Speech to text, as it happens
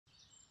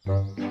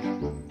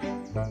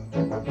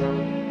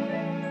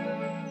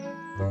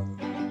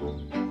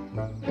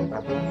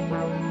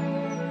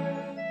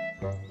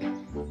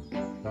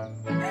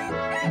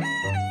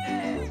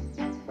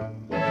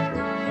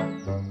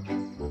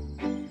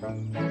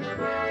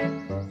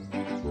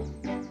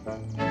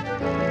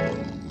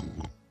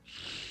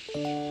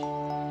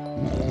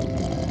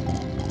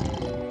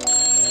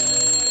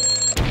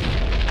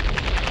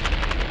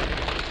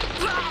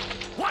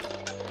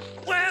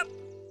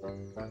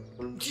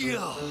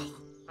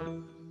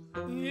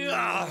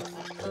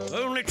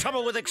Only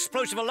trouble with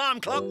explosive alarm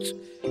clocks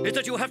is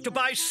that you have to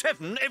buy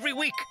 7 every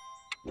week.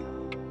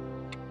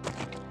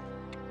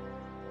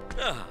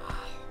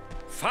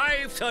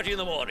 5:30 in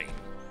the morning.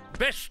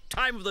 Best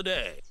time of the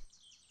day.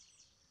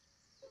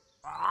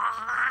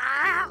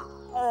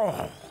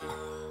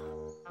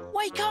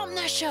 Wake up,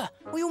 Gnasher,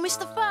 or you'll miss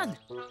the fun.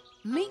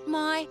 Meet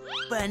my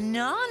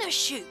banana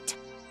shoot.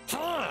 The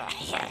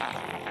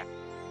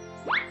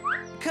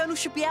Colonel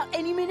should be out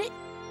any minute.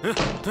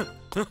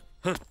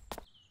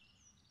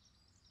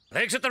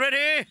 Legs at the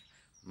ready.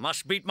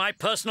 Must beat my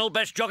personal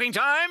best jogging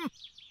time.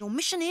 Your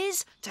mission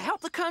is to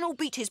help the Colonel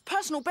beat his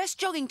personal best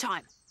jogging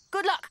time.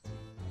 Good luck.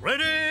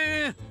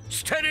 Ready,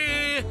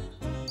 steady,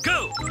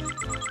 go!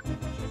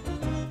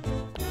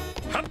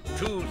 Up,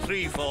 2,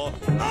 3, 4,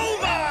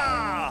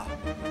 over!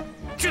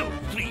 2,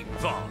 3,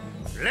 4.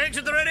 Legs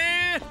at the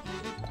ready,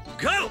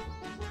 go!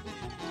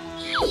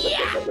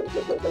 Yeah!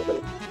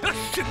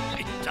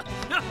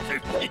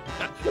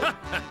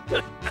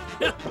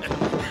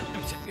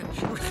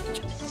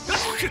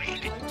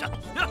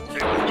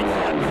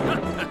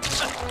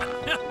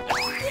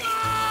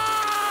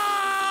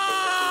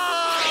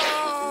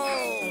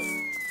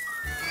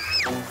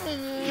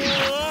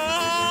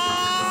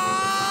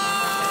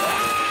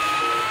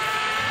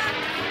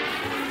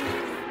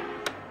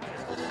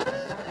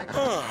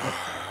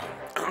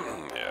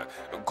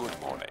 Good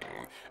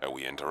morning.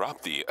 We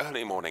interrupt the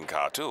early morning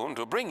cartoon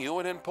to bring you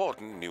an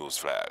important news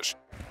flash.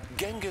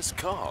 Genghis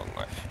Khan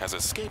has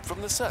escaped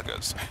from the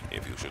circus.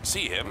 If you should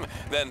see him,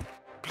 then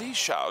please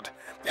shout,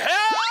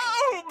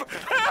 "Help!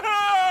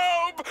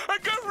 Help! A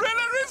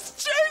gorilla is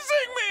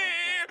chasing me!"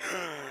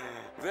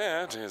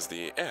 That is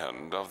the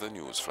end of the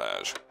news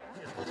flash.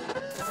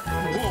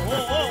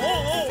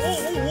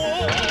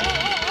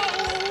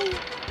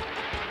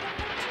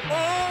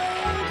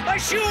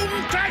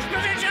 Assume crash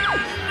position!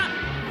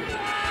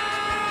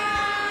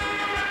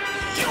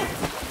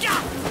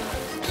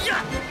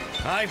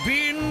 I've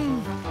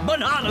been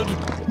bananaed.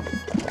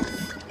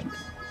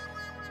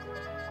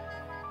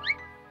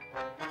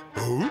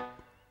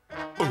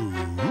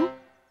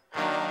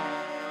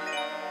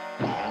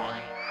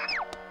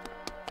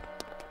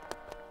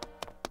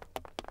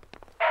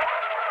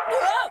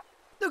 Whoa!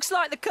 Looks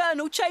like the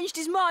Colonel changed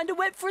his mind and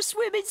went for a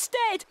swim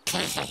instead.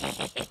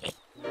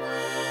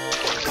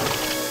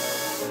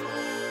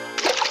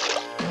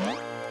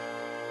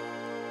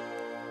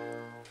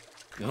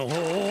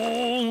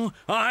 Oh,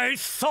 I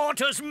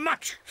thought as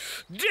much.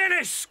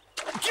 Dennis!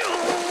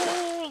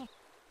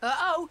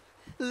 Uh-oh,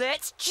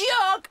 let's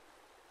jog.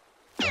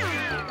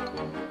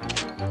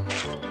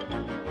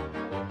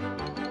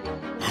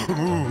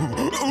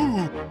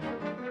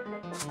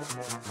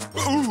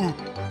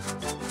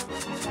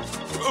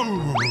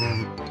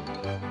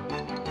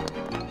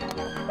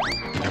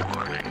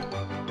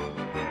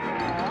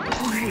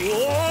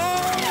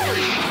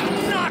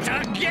 Not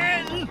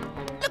again!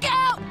 Look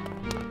out!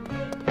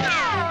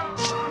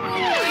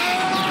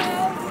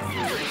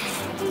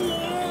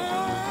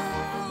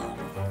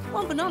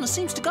 One banana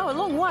seems to go a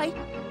long way,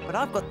 but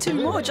I've got 2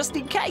 more just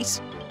in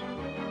case.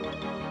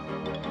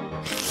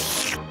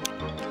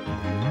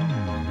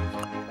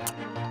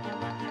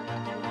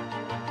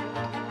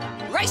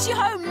 Race you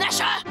home,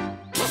 Gnasher!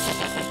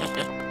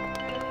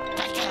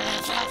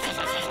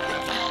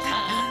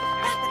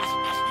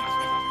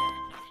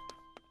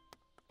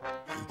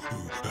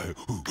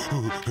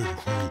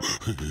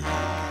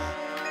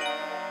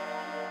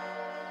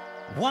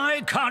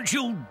 Why can't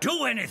you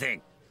do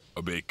anything?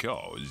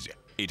 Because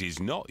it is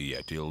not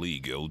yet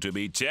illegal to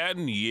be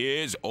 10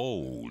 years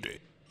old.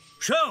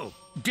 So,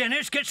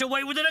 Dennis gets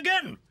away with it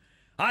again.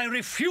 I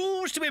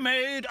refuse to be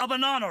made a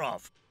banana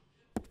of.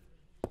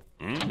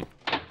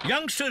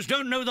 Youngsters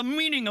don't know the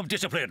meaning of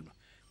discipline,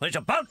 but it's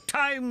about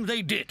time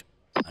they did.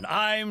 And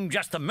I'm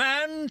just the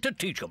man to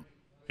teach them.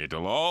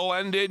 It'll all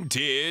end in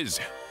tears.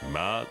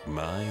 Mark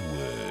my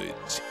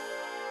words.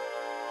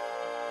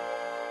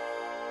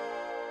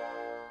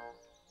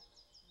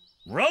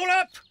 Roll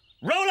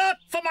up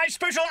for my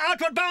special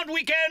Outward Bound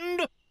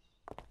weekend.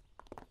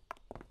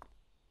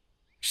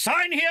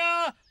 Sign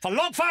here for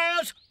log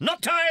fires,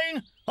 not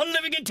tying, and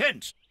living in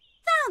tents.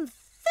 Sounds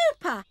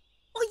super.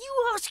 Are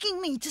you asking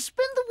me to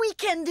spend the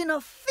weekend in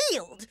a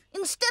field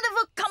instead of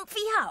a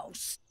comfy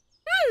house?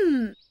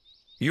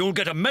 You'll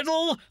get a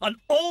medal and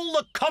all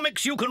the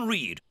comics you can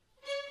read.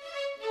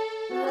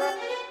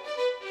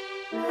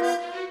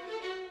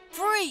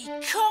 Free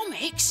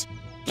comics?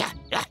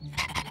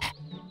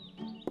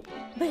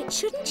 But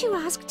shouldn't you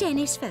ask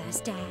Dennis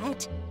first,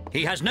 Dad?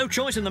 He has no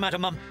choice in the matter,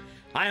 Mum.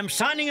 I am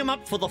signing him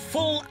up for the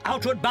full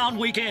Outward Bound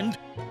weekend.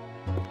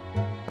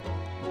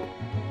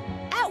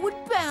 Outward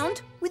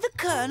Bound? With the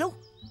Colonel?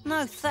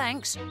 No,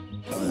 thanks.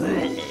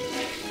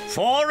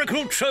 4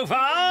 recruits so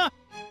far.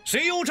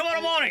 See you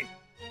tomorrow morning.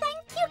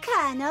 Thank you,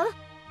 Colonel.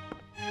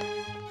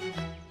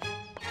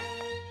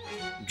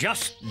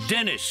 Just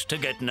Dennis to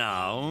get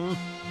now.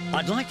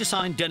 I'd like to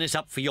sign Dennis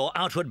up for your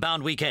Outward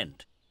Bound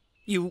weekend.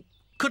 You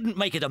couldn't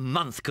make it a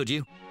month, could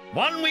you?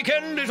 1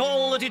 weekend is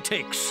all that it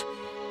takes.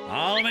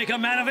 I'll make a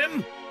man of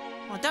him.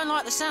 I don't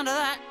like the sound of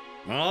that.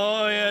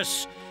 Oh,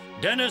 yes.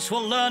 Dennis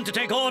will learn to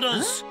take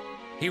orders. Huh?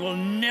 He will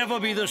never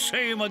be the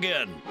same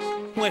again.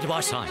 Where do I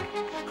sign?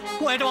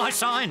 Where do I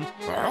sign?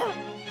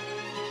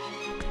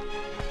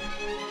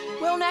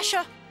 Well,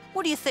 Gnasher,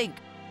 what do you think?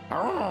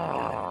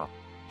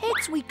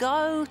 Heads we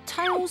go,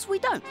 tails we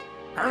don't.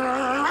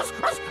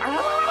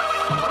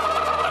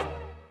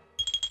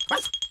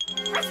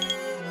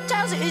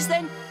 Tails it is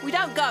then. We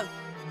don't go.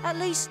 At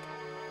least,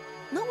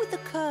 not with the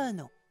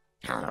Colonel.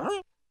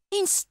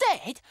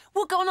 Instead,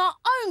 we'll go on our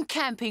own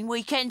camping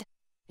weekend.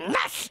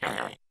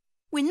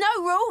 With no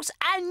rules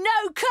and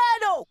no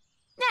Colonel.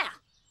 Now,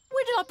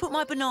 where did I put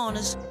my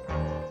bananas?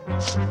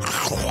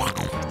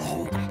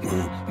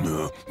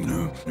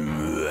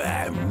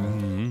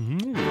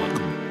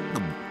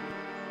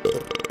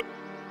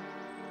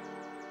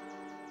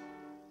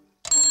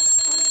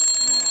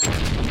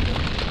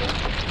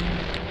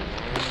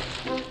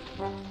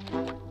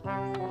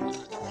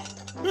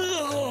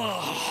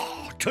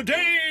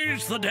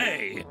 Today's the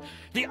day.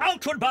 The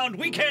Outward Bound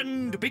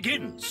weekend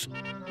begins.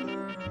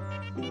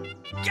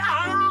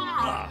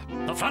 Ah!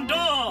 The front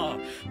door!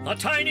 The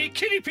tiny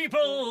kitty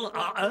people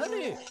are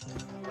early.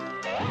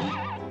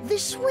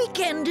 This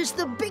weekend is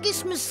the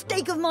biggest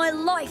mistake of my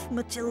life,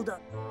 Matilda.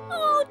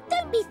 Oh,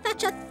 don't be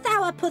such a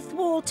sourpuss,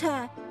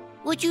 Walter.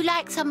 Would you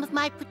like some of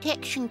my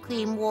protection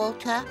cream,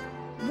 Walter?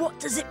 What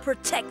does it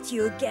protect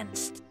you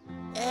against?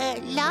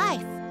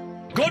 Life.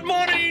 Good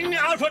morning,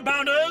 Outward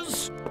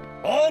Bounders.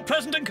 All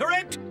present and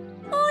correct?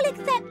 All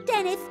except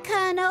Dennis,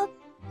 Colonel.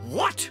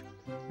 What?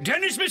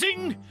 Dennis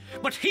missing?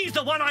 But he's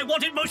the one I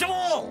wanted most of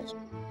all.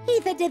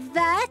 He's a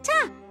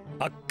deserter.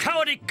 A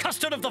cowardly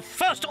custard of the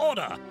First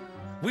Order.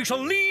 We shall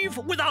leave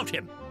without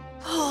him.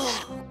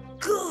 Oh,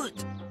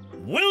 good.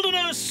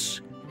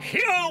 Wilderness,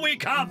 here we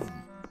come.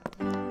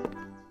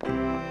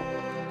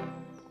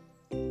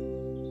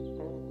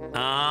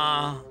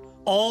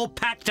 All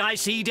packed, I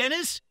see,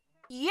 Dennis?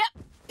 Yep,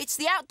 it's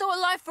the outdoor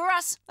life for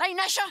us, eh,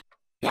 Gnasher?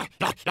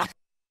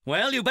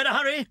 Well, you better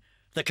hurry.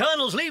 The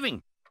Colonel's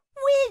leaving.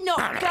 We're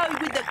not going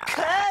with the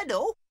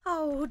Colonel.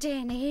 Oh,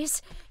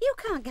 Dennis, you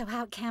can't go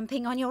out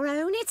camping on your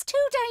own. It's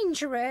too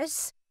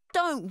dangerous.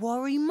 Don't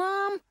worry,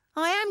 Mum.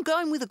 I am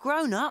going with a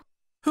grown-up.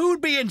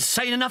 Who'd be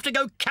insane enough to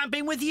go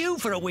camping with you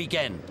for a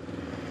weekend?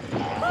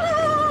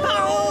 Oh!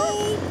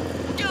 Oh,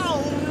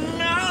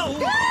 no!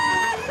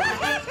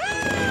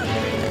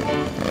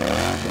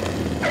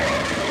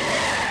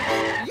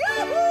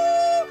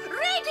 Yoo-hoo!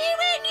 Ready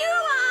when you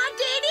are,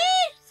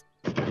 Dennis!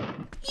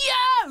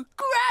 Yo,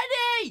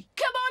 Granny!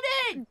 Come on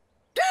in!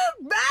 Don't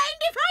mind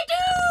if I do!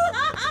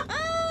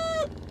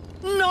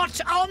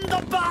 Not on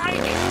the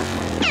bike!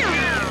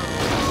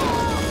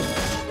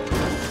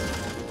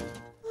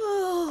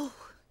 Oh,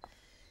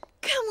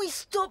 can we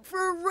stop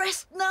for a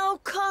rest now,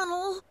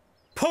 Colonel?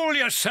 Pull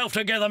yourself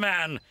together,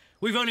 man.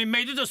 We've only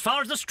made it as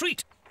far as the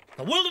street.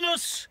 The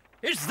wilderness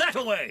is that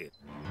away.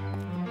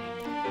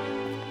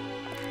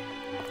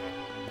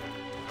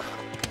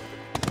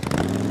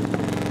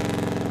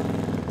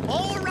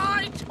 All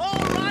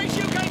right,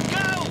 you can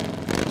go.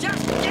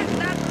 Just get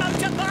that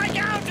motorbike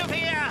out of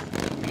here.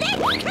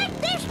 Let's get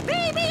this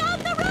baby on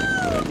the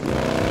road!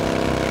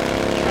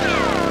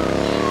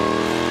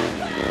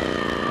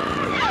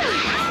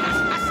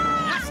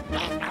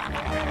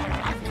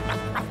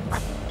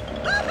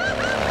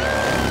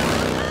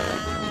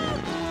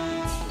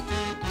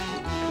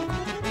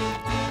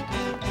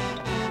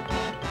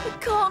 We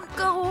can't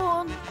go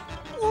on.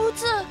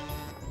 Water!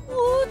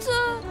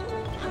 Water!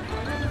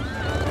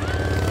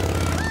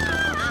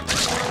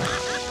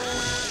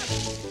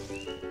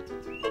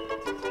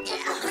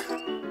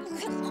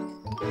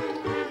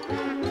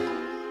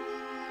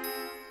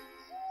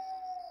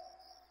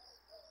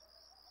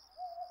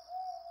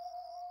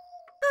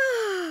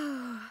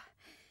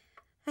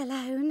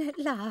 Alone at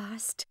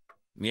last.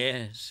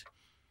 Yes.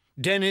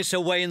 Dennis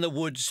away in the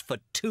woods for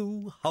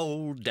 2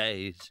 whole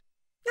days.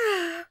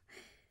 Ah,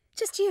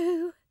 just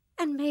you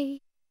and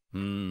me.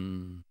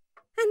 And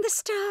And the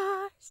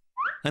stars.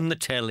 the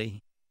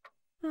telly.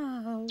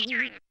 Oh.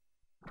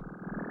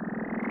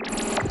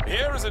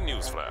 Here is a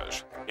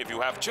newsflash. If you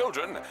have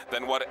children,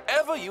 then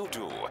whatever you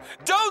do,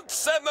 don't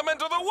send them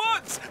into the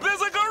woods!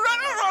 There's a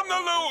gorilla on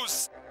the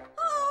loose!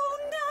 Oh,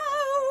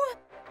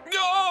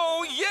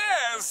 Oh,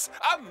 yes!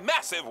 A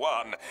massive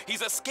one!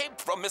 He's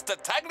escaped from Mr.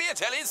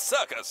 Tagliatelli's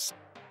circus.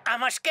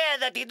 I'm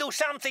scared that he do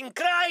something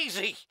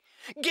crazy.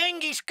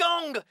 Genghis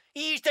Kong,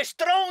 he's the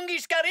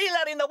strongest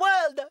gorilla in the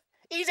world.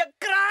 He's a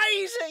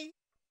crazy.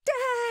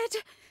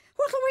 Dad,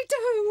 what'll we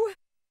do?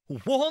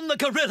 Warn the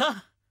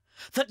gorilla?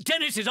 that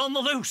Dennis is on the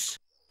loose.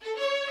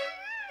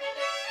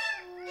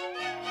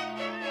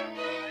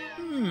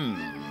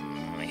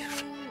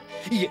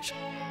 Yes,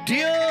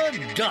 dear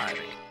diary.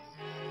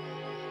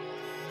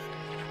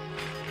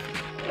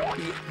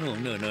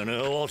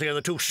 No,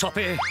 altogether too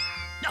soppy.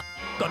 No,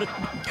 got it.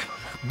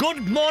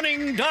 Good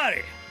morning,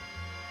 diary.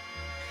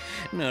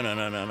 No,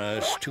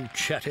 it's too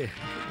chatty.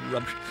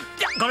 Rubbish.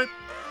 Yeah, got it.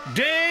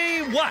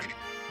 Day 1.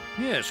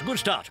 Yes, good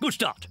start.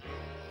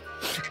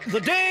 The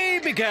day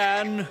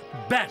began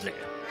badly.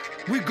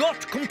 We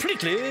got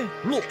completely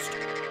lost.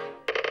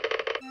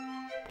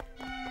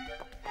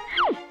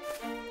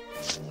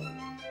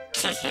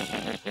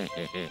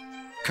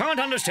 Can't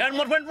understand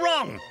what went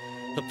wrong.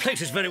 The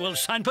place is very well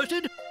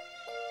signposted.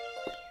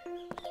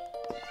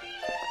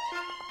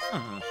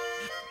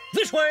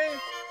 This way.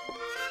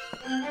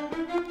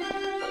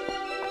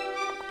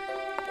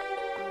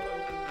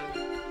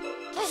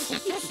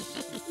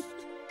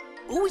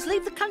 Always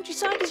leave the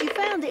countryside as you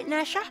found it,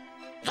 Gnasher.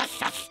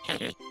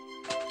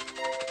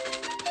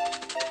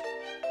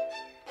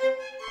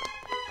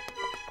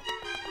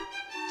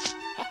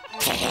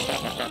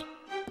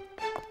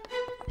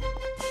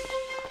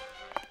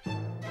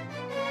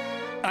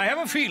 I have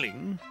a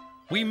feeling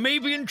we may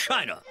be in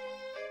China.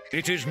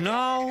 It is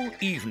now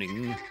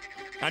evening,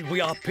 and we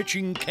are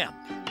pitching camp.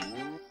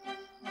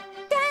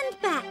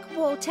 Stand back,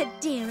 Walter,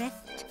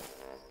 dearest.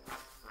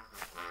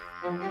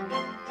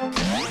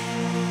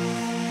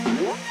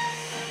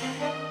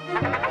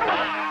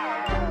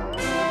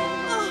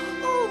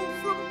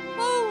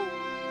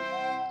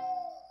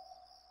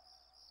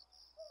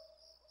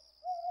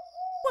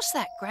 What's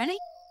that, Granny?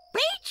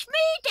 Beats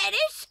me,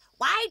 Dennis.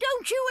 Why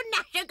don't you and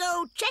Gnasher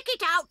go check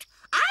it out?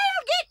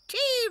 I'll get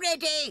tea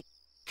ready.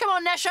 Come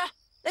on, Gnasher.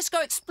 Let's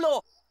go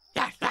explore.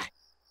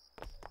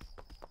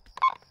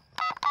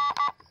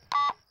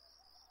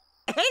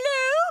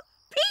 Hello?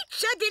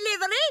 Pizza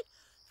delivery?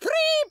 3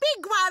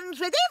 big ones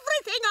with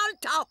everything on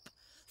top.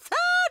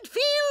 3rd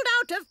field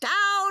out of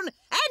town,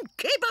 and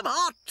keep 'em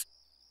hot.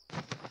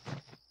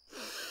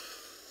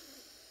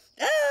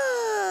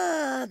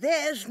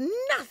 There's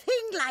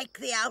nothing like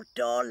the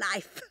outdoor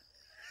life.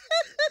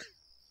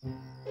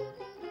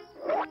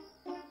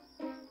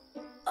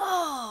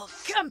 Oh,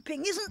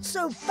 camping isn't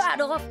so bad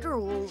after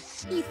all.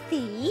 You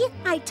see,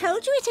 I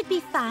told you it'd be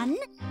fun.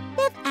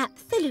 There's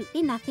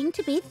absolutely nothing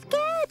to be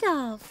scared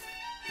of.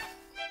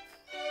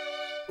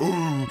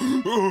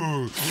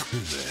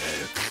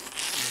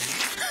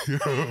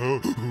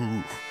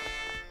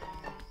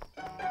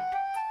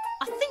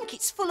 I think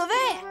it's full of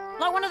air,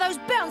 like one of those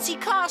bouncy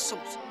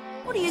castles.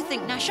 What do you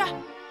think, Gnasher?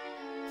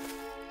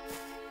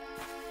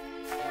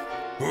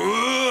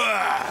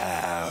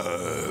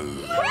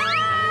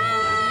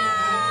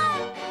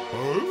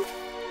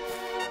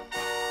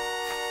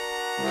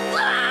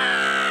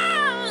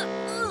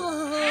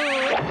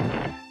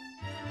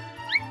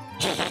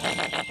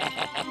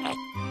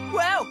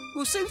 Well,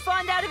 we'll soon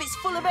find out if it's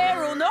full of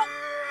air or not.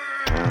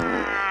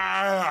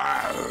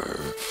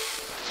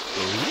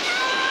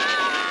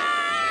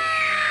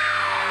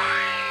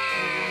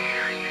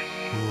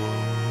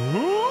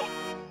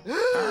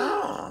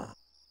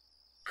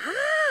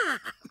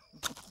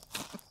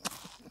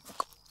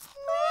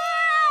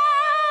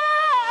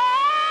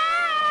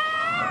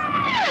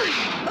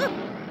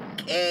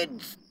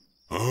 Kids.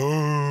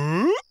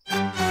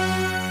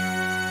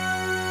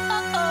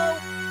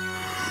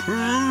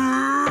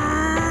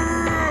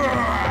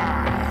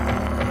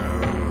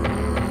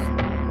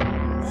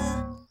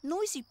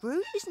 Noisy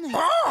brute, isn't he?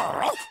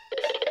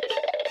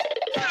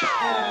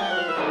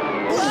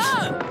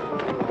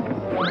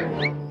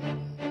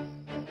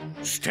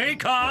 Stay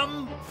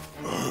calm.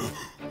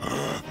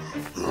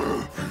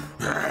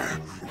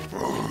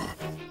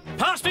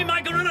 Pass me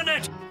my gorilla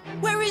net.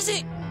 Where is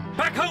it?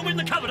 Back home in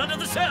the cupboard under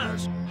the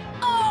stairs.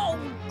 Oh,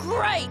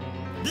 great!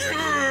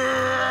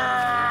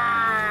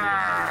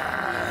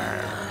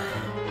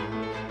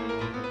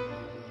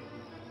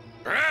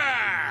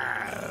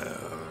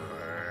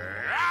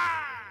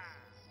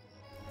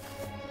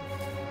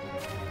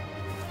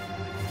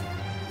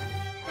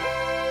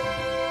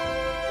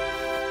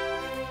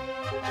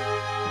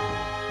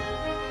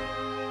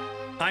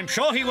 I'm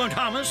sure he won't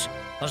harm us,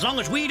 as long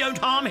as we don't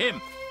harm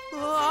him.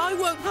 Oh, I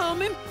won't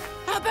harm him.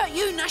 How about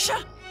you,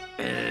 Gnasher?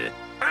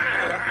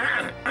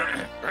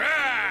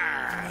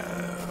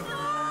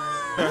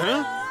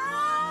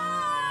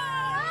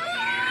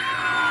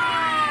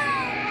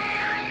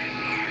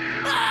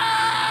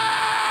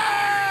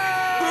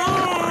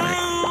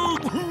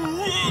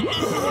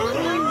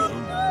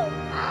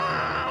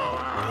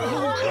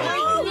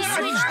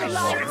 Switch the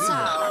lights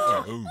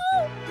up.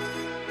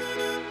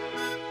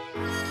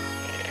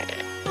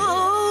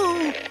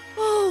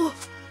 Oh,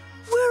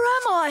 where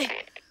am I?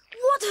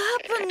 What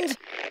happened?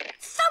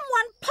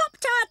 Someone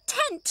popped our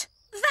tent.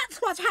 That's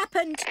what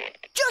happened.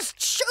 Just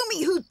show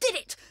me who did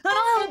it, and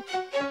I'll...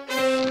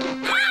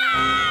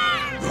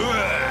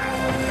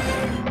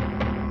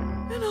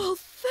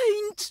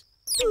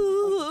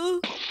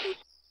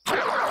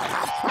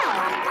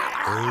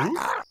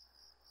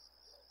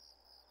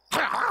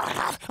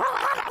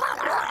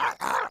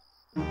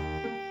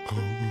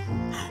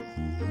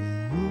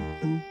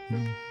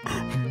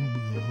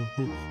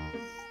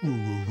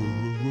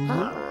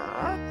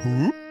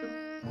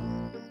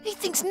 He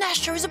thinks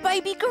Gnasher is a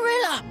baby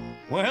gorilla.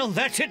 Well,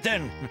 that's it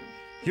then.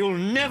 You'll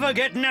never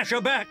get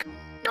Gnasher back.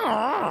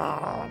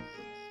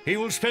 He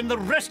will spend the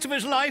rest of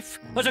his life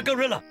as a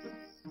gorilla.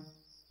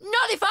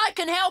 Not if I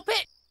can help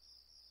it.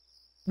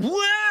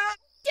 Where?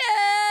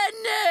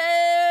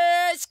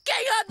 Dennis,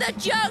 king of the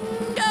jungle!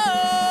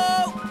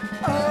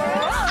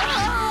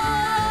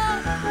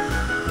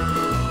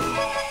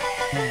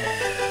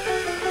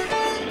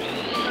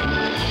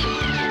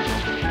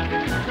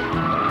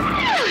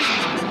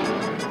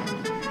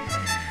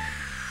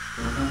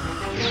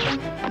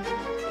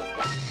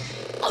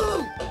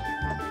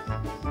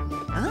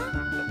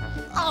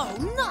 Oh,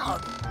 no!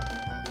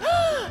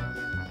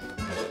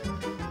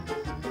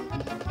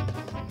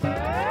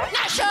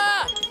 Gnasher!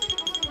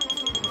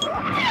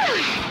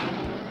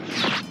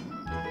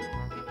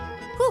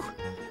 Whew,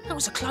 that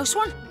was a close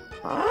one.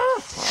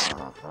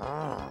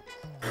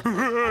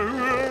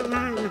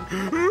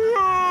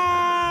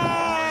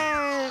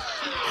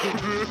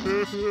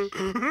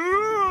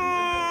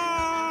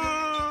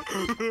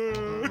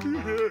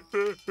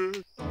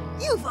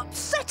 You've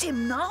upset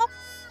him now.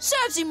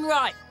 Serves him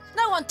right.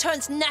 No one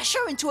turns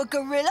Gnasher into a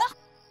gorilla.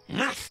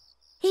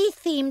 He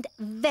seemed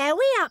very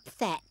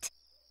upset.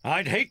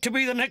 I'd hate to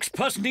be the next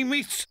person he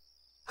meets.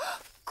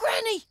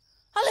 Granny!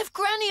 I left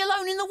Granny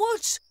alone in the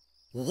woods.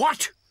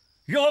 What?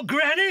 Your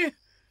granny?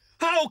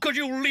 How could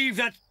you leave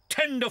that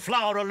tender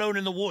flower alone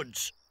in the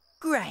woods?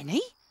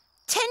 Granny?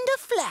 Tender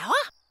flower?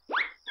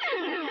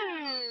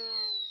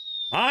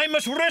 I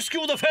must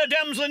rescue the fair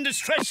damsel in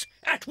distress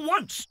at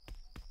once.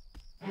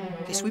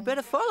 Guess we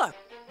better follow.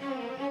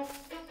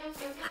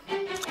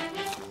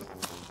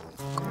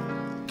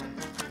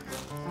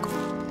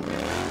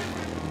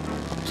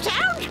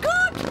 Sounds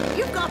good.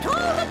 You've got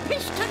all the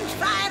pistons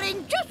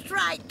firing just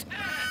right.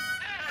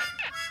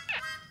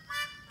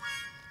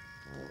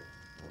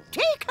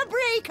 Take a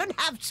break and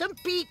have some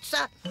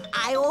pizza.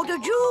 I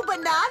ordered you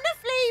banana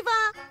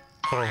flavour.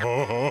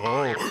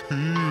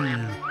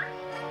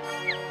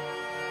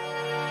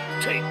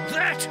 Take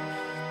that,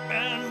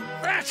 and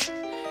that,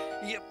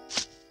 yep,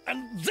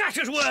 and that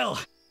as well.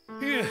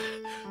 Yeah.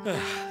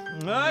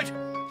 Right,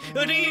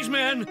 at ease,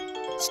 men.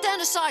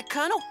 Stand aside,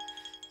 Colonel.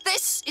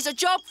 This is a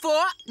job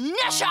for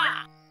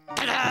Gnasher!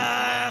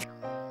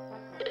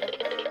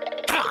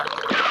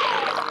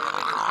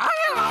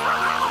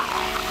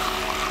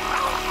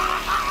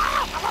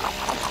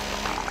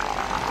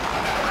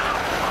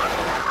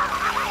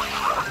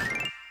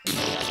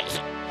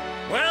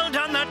 Well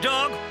done, that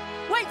dog.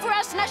 Wait for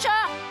us,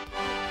 Gnasher!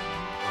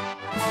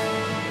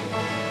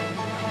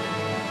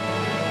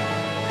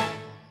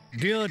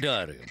 Dear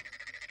Diary,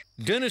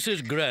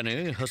 Dennis's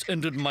granny has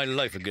ended my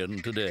life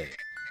again today.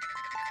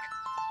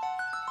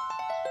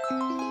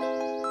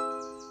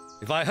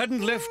 If I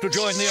hadn't left to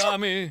join the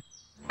army,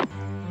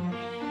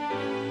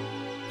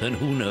 then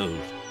who knows?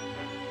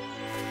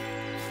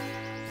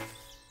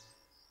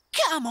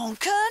 Come on,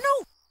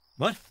 Colonel!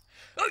 What?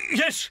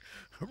 Yes,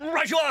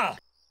 right you are.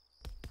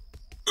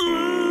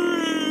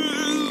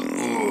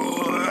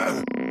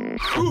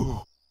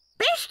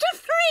 Best of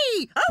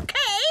 3,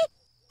 okay?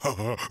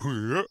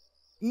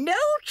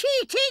 No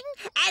cheating,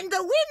 and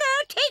the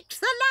winner takes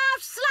the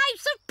last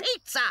slice of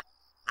pizza.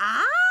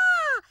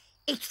 Ah,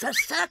 it's the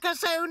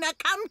circus owner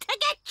come to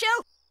get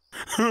you.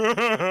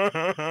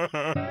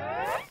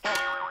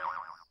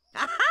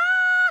 Aha!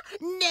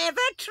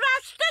 Never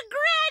trust a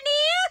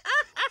granny.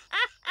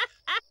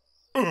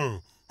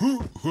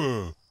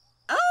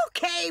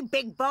 Okay,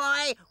 big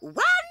boy,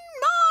 one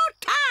more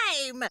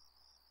time.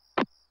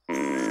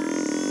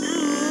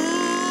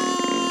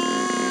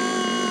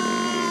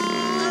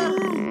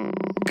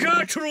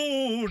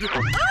 Gertrude!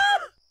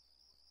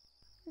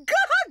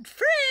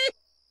 Godfrey!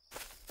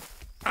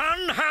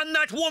 Unhand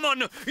that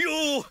woman,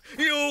 you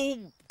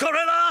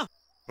gorilla!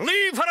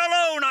 Leave her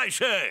alone, I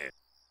say!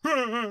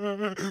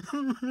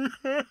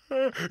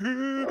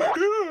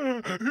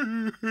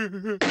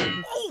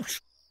 Oh,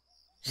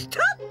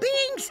 Stop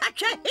being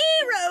such a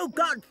hero,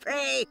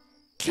 Godfrey!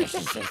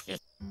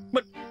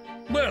 but,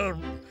 well,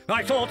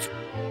 I thought...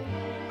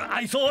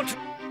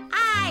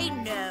 I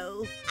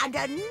know, and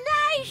a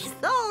nice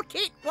thought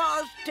it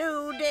was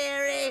too,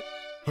 dearie.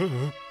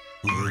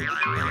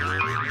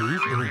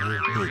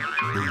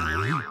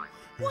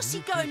 What's he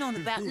going on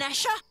about,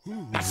 Gnasher?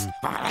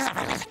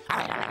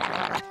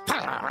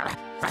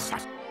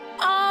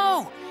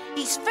 Oh,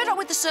 he's fed up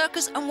with the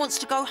circus and wants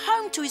to go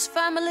home to his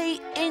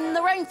family in the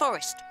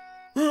rainforest.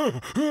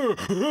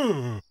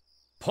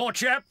 Poor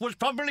chap was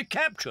probably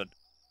captured.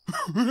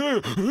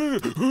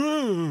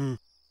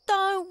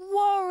 Don't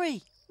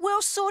worry.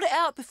 We'll sort it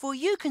out before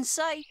you can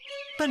say...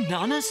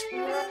 Bananas?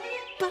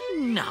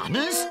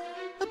 Bananas?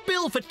 A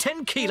bill for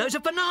 10 kilos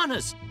of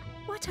bananas.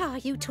 What are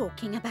you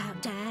talking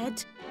about,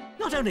 Dad?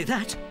 Not only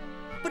that,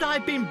 but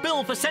I've been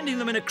billed for sending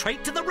them in a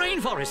crate to the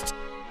rainforest.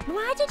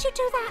 Why did you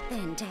do that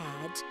then,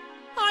 Dad?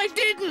 I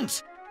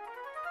didn't!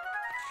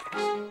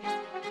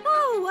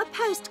 Oh, a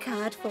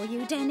postcard for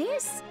you,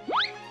 Dennis.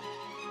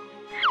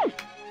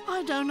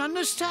 I don't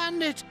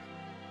understand it.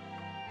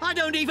 I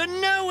don't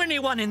even know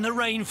anyone in the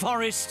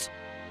rainforest.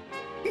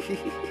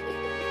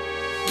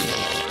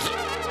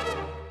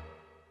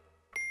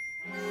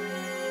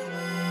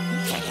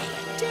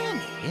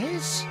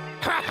 Dennis?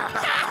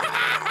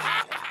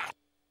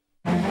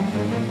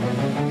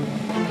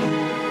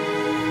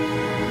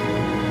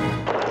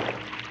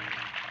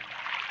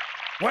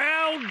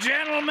 Well,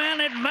 gentlemen,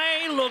 it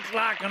may look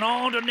like an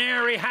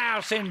ordinary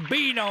house in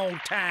Beano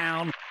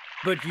Town,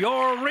 but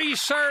your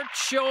research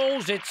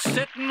shows it's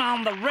sitting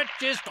on the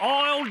richest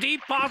oil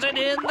deposit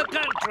in the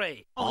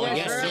country.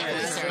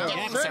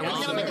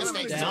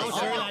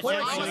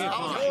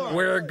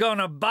 We're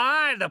gonna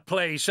buy the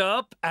place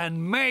up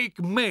and make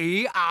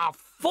me a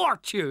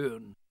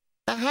fortune.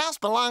 The house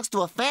belongs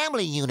to a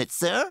family unit,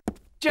 sir.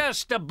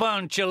 Just a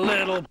bunch of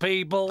little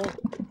people.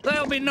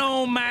 There'll be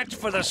no match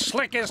for the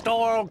slickest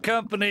oil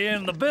company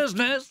in the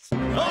business.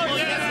 Oh,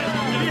 yeah!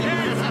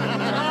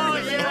 Oh,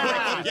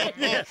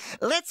 yeah!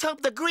 Let's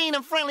hope the green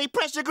and friendly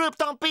pressure group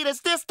don't beat us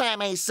this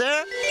time, eh,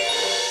 sir?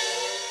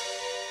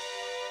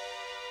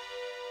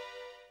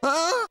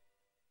 Huh?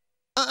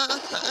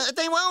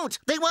 They won't!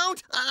 They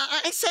won't!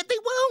 I said they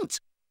won't!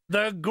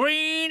 The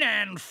green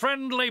and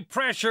friendly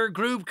pressure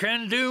group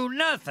can do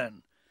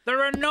nothing.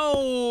 There are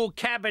no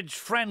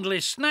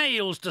cabbage-friendly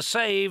snails to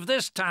save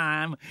this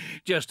time.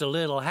 Just a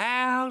little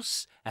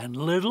house and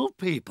little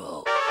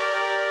people.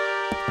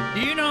 Do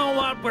you know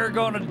what we're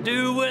gonna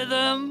do with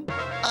them?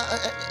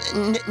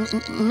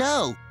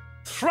 No.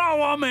 Throw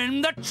them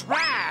in the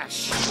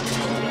trash!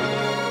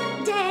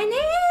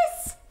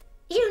 Dennis!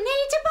 You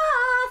need a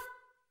bath.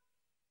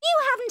 You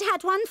haven't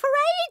had one for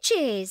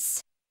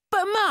ages.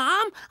 But,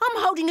 Mum,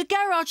 I'm holding a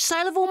garage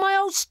sale of all my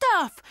old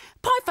stuff.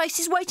 Pieface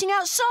is waiting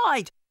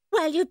outside.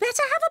 Well, you'd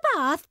better have a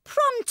bath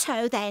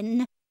pronto,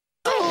 then.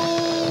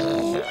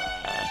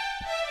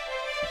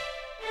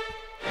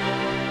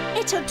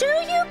 It'll do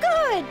you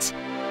good.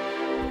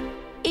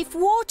 If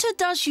water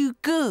does you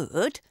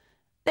good,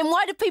 then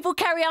why do people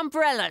carry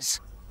umbrellas?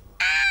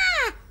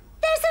 Ah!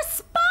 There's a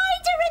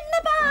spider in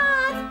the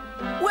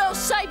bath! We'll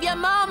save you,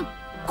 Mum.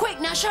 Quick,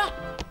 Gnasher.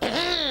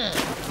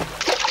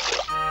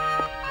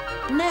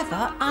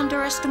 Never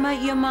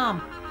underestimate your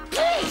mum.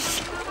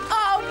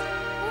 Oh,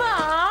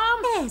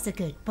 Mum! There's a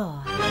good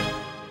boy.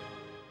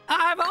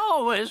 I've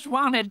always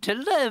wanted to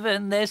live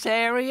in this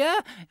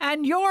area,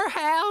 and your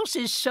house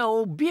is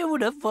so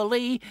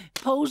beautifully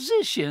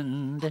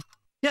positioned.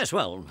 Yes,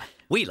 well,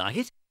 we like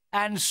it.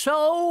 And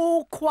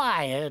so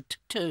quiet,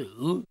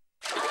 too.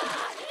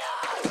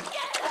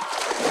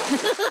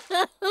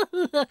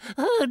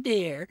 Oh,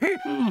 dear.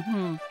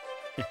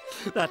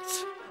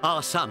 That's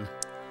our son,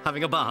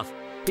 having a bath.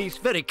 He's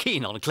very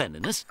keen on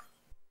cleanliness.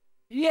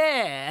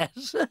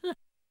 Yes.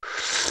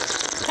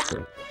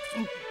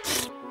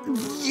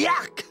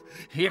 Yuck!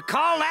 You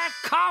call that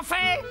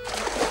coffee?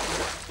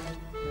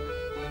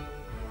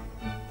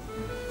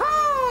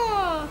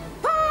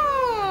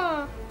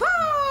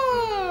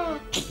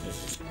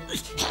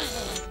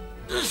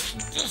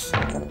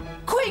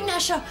 Quick,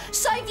 Gnasher,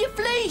 save your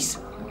fleas!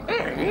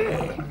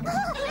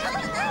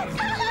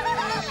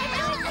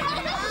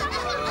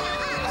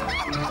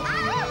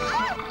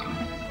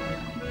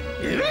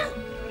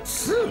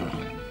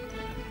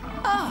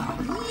 Oh,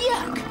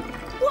 yuck!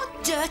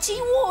 What dirty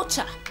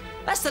water!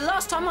 That's the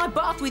last time I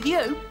bathed with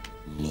you.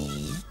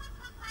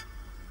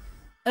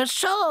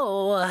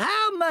 So,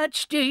 how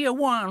much do you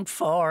want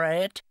for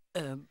it?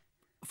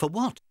 For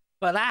what?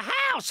 For the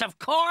house, of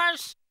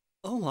course.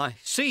 Oh, I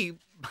see,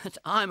 but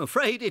I'm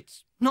afraid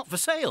it's not for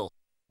sale.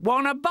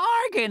 Want a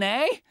bargain,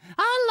 eh?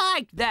 I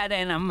like that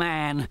in a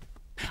man.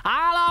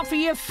 I'll offer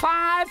you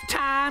 5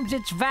 times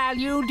its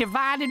value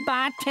divided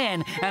by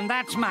 10, and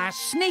that's my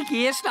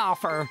sneakiest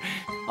offer.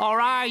 Or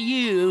are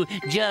you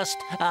just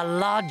a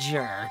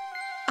lodger?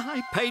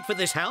 I paid for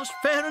this house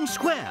fair and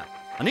square,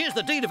 and here's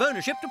the deed of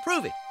ownership to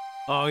prove it.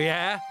 Oh,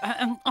 yeah?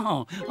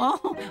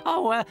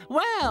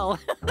 Well.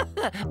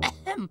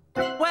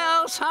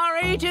 Well,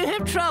 sorry to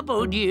have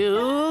troubled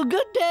you.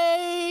 Good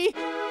day.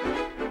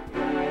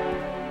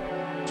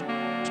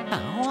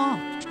 What?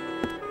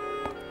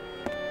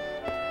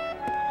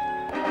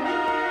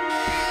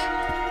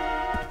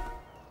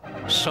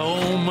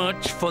 So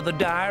much for the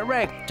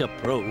direct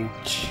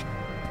approach.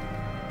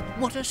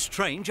 What a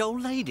strange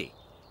old lady.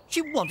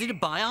 She wanted to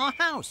buy our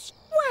house.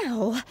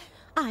 Well,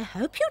 I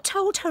hope you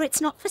told her it's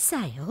not for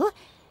sale.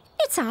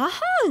 It's our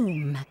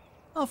home.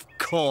 Of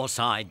course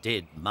I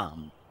did,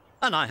 Mum.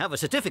 And I have a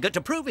certificate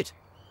to prove it,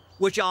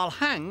 which I'll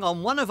hang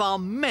on one of our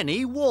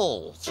many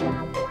walls.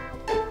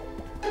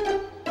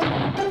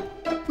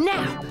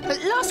 Now,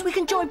 at last we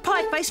can join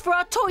Pieface for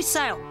our toy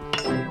sale.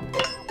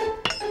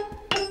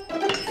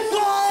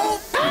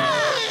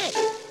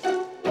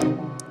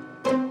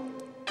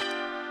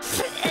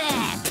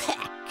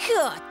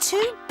 God,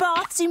 2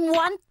 baths in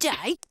one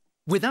day?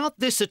 Without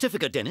this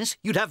certificate, Dennis,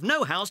 you'd have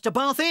no house to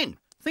bath in.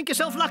 Think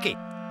yourself lucky.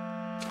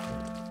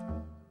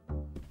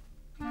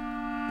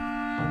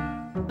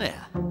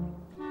 There.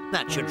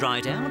 That should dry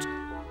it out.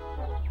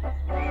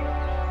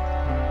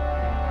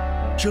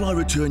 Shall I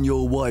return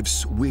your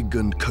wife's wig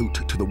and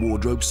coat to the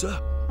wardrobe, sir?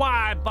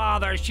 Why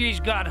bother? She's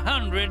got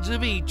hundreds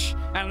of each,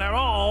 and they're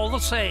all the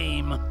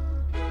same.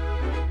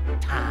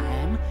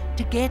 Time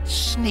to get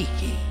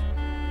sneaky.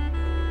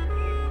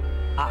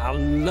 I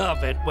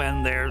love it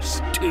when they're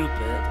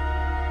stupid.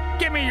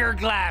 Give me your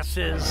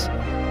glasses.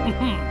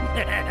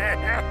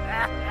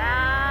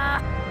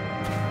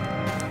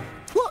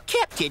 What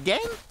kept you, Den?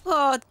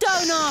 Oh,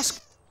 don't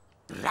ask.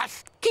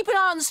 Keep an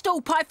eye on the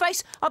stall,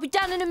 Pieface. I'll be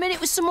down in a minute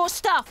with some more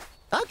stuff.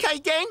 OK,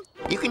 Den.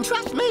 You can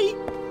trust me.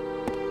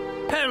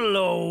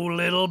 Hello,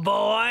 little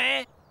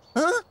boy.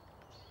 Huh?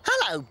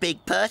 Hello,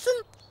 big person.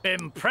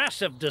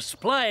 Impressive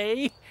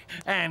display,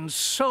 and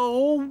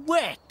so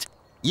wet.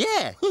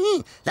 Yeah,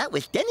 that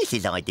was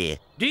Dennis's idea.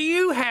 Do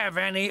you have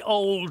any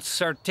old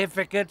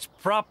certificates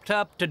propped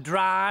up to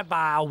dry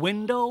by a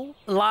window,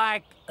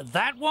 like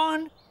that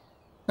one?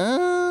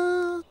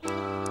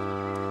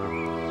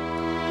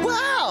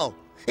 Wow!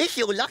 It's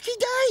your lucky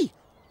day.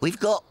 We've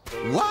got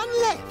one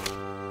left.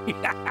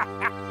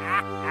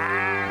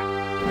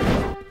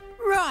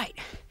 Right.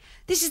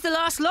 This is the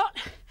last lot.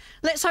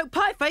 Let's hope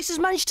Pieface has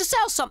managed to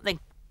sell something.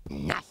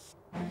 Nice.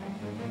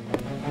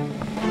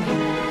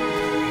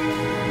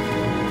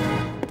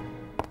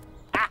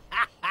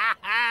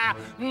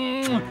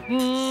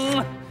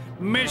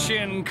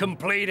 Mission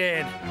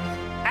completed.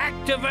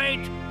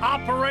 Activate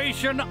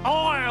Operation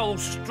Oil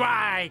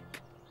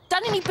Strike.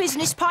 Done any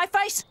business,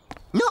 Pieface?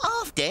 Not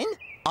half, Den.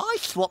 I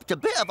swapped a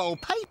bit of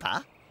old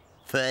paper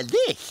for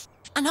this.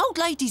 An old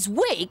lady's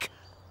wig?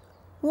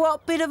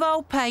 What bit of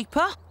old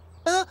paper?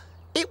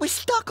 It was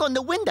stuck on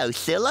the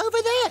windowsill over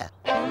there.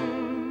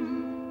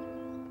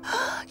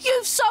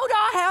 You've sold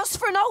our house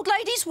for an old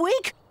lady's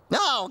wig?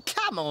 Oh,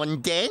 come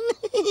on, Den.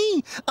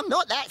 I'm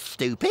not that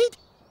stupid.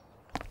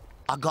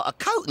 I got a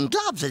coat and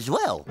gloves as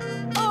well.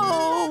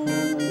 Oh!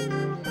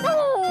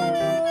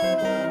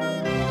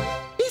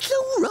 It's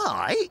all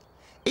right.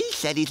 He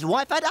said his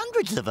wife had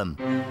hundreds of them.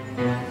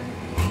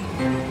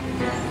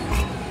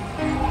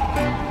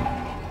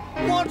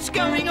 What's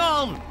going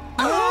on?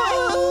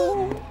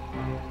 Oh!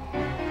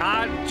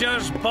 I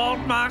just bought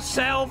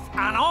myself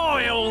an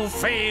oil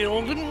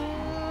field.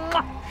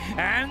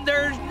 And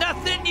there's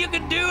nothing you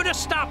can do to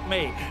stop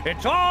me.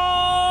 It's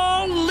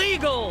all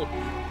legal.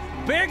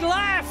 Big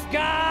laugh,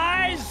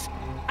 guys.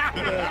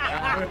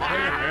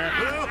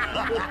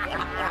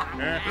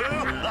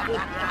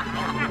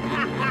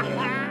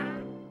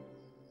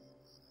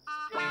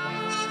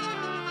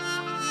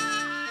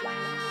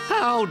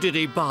 How did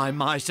he buy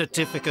my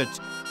certificate?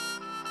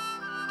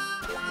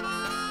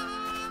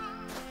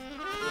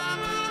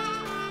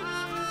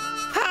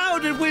 How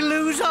did we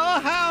lose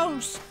our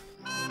house?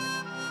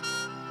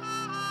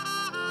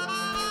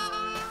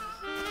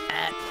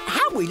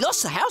 How we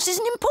lost the house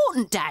isn't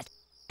important, Dad.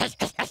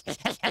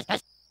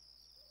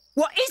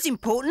 What is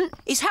important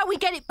is how we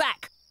get it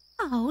back.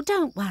 Oh,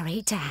 don't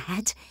worry,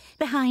 Dad.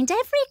 Behind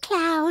every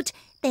cloud,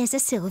 there's a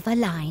silver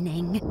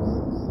lining.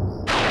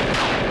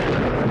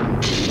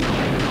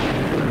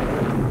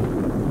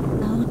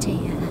 Oh,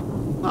 dear.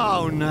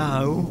 Oh,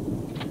 no.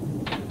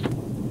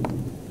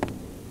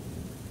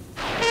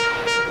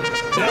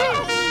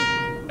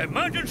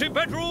 Emergency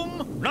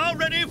bedroom, now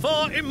ready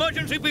for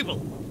emergency people.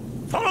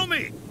 Follow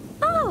me.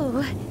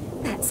 Oh,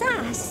 that's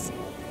us.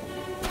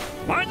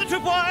 Mind the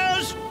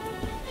tripwires.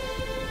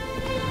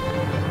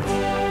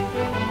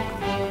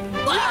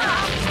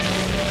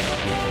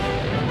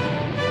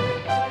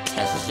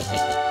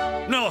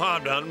 No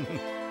harm done.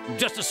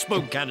 Just a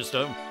smoke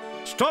canister.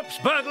 Stops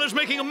burglars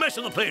making a mess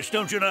of the place,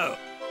 don't you know?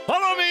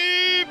 Follow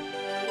me!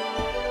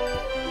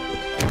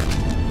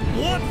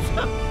 What?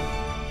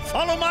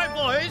 Follow my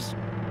voice?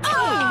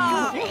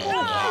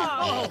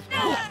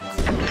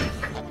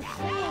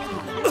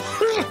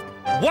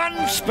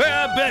 One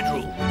spare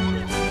bedroom.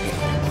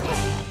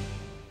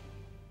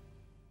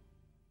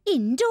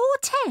 Indoor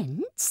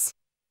tents?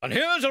 And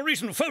here's a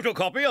recent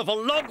photocopy of a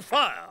log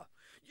fire.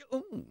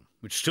 Oh,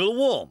 it's still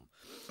warm.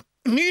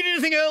 Need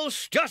anything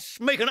else? Just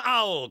make an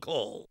owl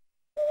call.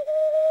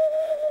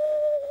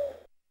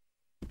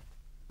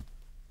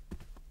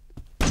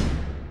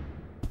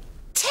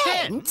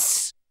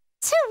 Tents?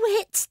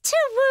 To-wit,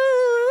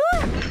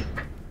 to-woo!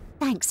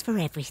 Thanks for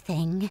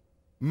everything.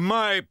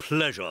 My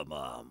pleasure,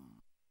 Mum.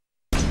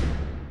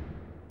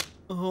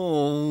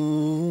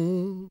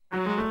 Oh.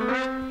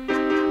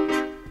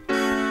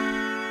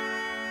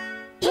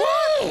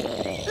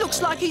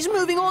 Looks like he's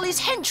moving all his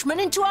henchmen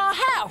into our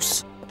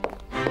house.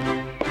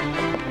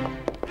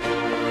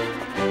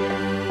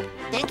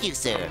 Thank you,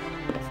 sir.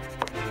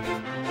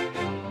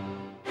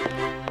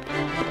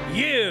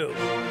 You,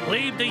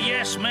 leave the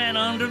yes man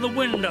under the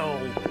window.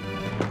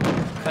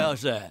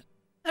 How's that?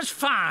 That's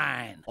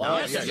fine.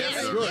 Yes,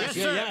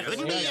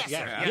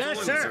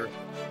 sir.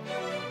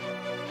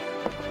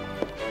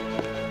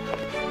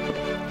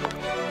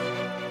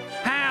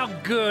 How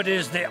good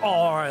is the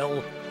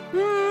oil?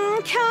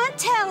 Can't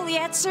tell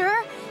yet,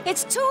 sir.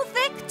 It's too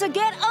thick to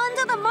get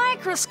under the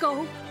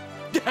microscope.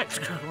 That's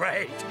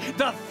great.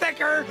 The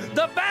thicker,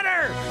 the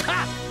better.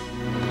 Ha!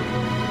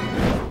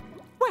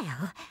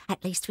 Well,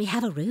 at least we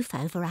have a roof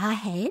over our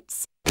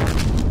heads.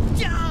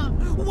 Yeah,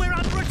 we're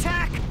under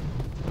attack!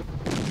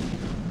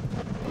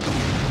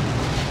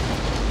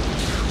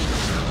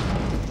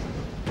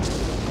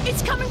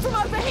 It's coming from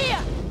over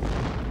here!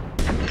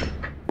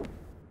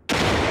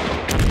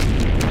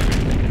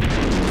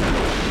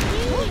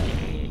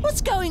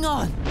 What's going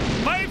on?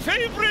 My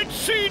favorite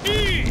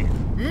CD!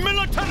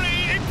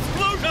 Military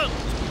Explosions!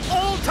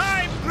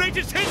 All-time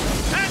greatest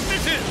hits and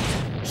misses!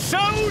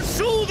 So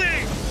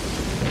soothing!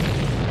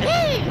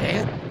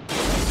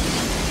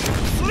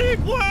 Sleep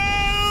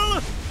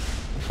well!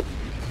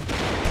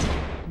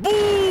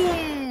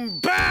 Boom!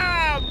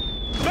 Bam!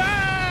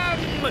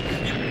 Bam!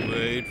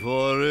 Wait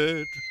for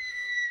it.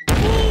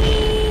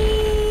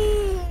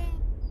 Boom!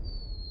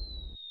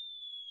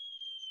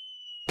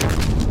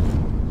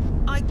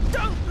 I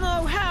don't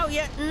know how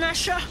yet,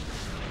 Gnasher,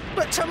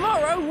 but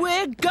tomorrow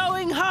we're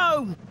going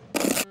home.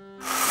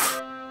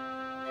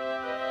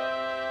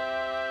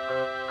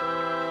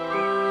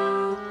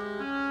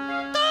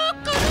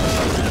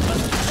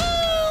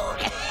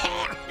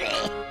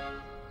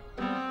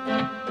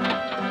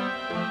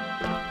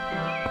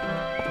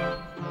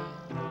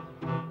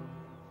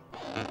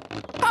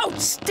 Hold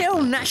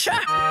still, Gnasher!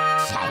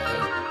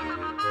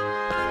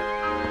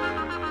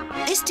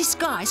 This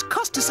disguise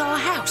cost us our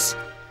house.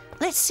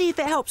 Let's see if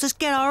it helps us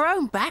get our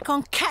own back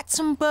on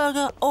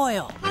Katzenberger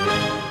oil.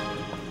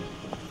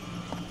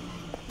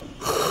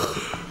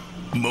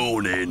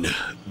 Morning.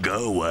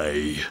 Go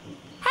away.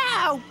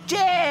 How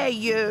dare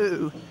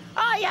you!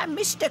 I am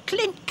Mr.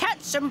 Clint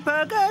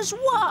Katzenberger's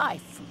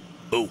wife.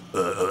 Oh,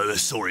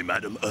 sorry,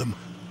 madam.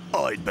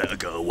 I'd better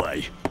go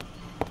away.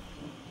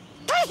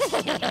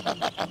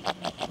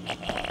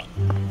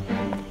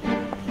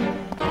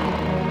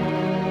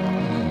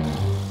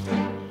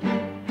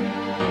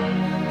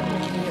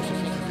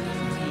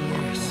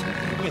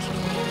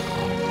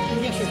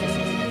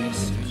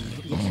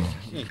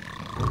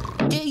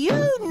 Do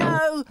you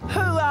know who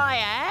I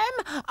am?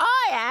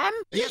 I am...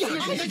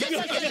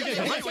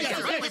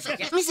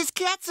 Mrs.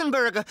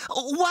 Katzenberger,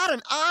 what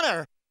an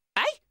honor.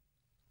 Eh?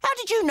 How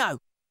did you know?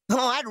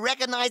 Oh, I'd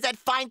recognize that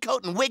fine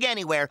coat and wig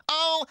anywhere.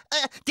 Oh,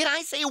 did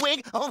I say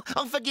wig? Oh,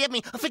 forgive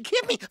me.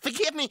 Forgive me.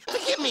 Forgive me.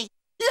 Forgive me.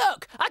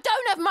 Look, I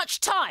don't have much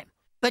time.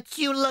 But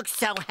you look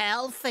so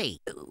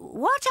healthy.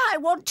 What I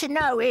want to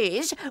know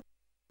is,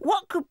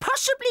 what could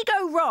possibly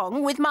go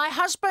wrong with my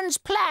husband's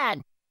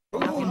plan? The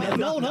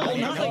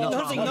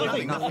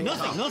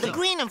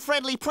Green and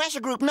Friendly Pressure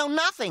Group know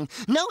nothing.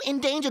 No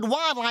endangered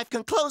wildlife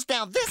can close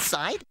down this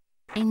site.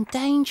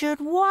 Endangered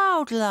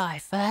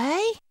wildlife,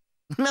 eh?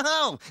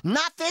 No,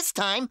 not this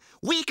time.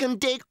 We can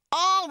dig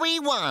all we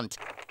want.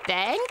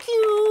 Thank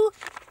you.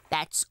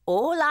 That's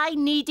all I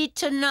needed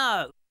to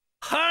know.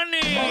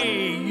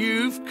 Honey,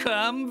 you've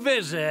come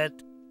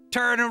visit.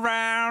 Turn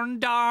around,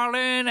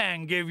 darling,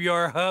 and give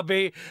your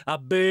hubby a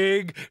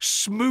big,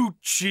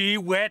 smoochy,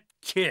 wet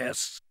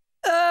kiss.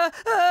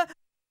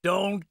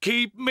 Don't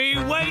keep me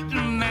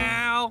waiting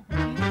now.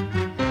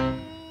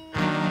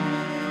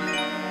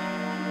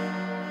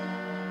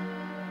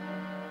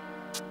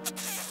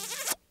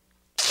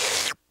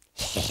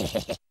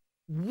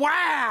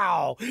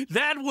 Wow,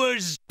 that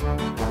was...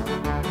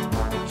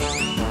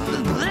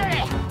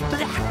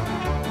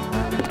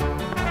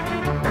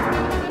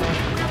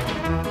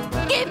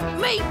 Give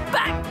me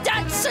back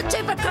that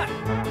certificate!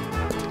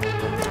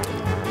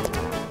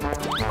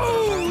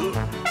 Ooh.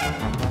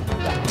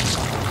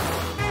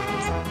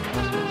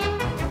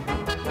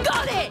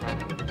 Got it!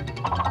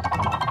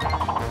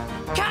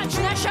 Catch,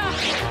 Gnasher!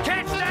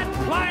 Catch that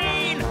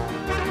plane!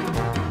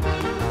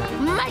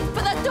 Make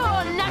for the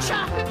door,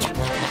 Gnasher!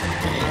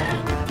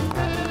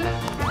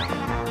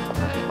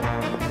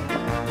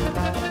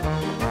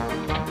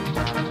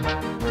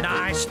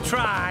 Nice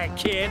try,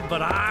 kid,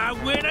 but I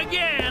win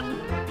again.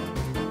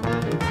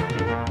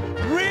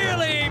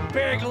 Really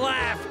big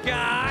laugh,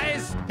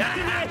 guys.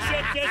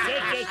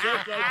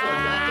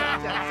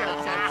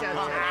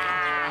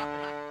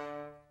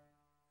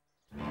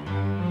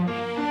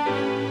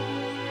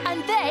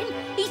 And then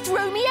he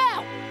threw me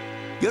out.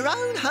 Your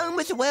own home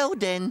as well,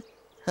 then.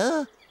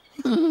 Huh?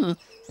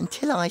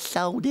 Until I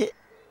sold it.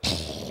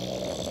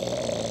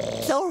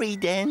 Sorry,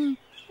 then.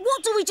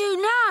 What do we do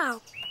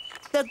now?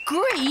 The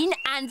Green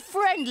and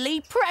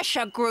Friendly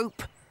Pressure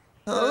Group.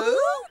 Who?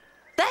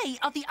 They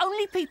are the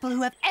only people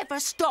who have ever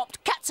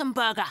stopped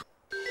Katzenberger.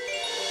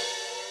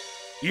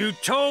 You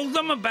told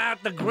them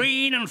about the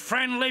Green and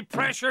Friendly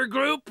Pressure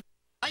Group?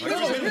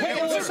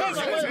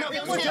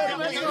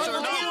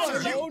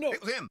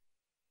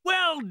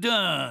 Well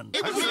done.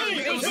 Can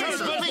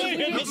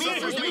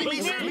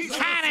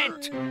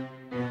it?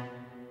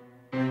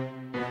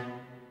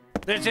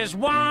 This is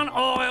one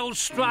oil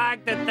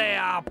strike that they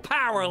are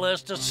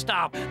powerless to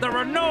stop. There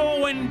are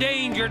no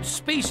endangered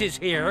species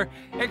here,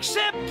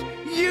 except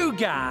you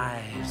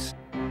guys.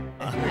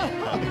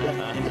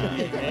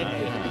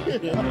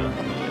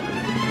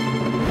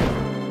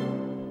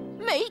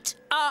 Meat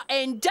are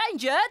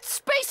endangered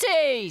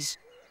species.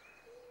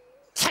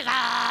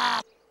 Ta-da!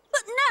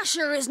 But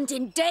Gnasher isn't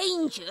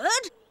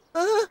endangered.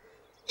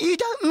 You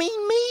don't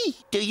mean me,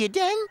 do you,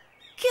 Den?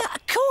 Yeah,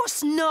 of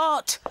course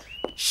not.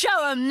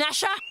 Show 'em,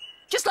 Gnasher.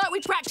 Just like we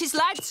practiced,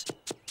 lads.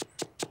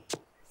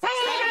 Save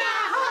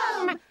our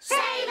home!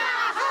 Save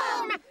our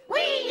home!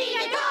 We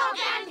need a dog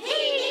and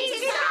he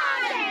needs his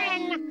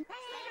garden!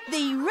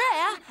 The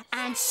rare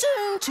and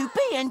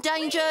soon-to-be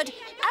endangered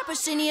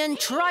Abyssinian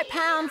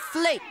tripound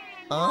flea.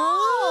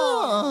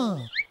 Oh!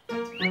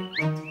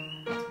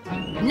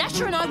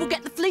 Gnasher and I will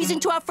get the fleas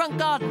into our front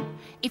garden.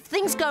 If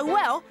things go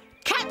well,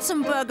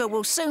 Katzenberger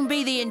will soon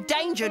be the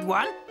endangered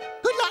one.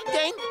 Good luck,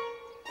 Den.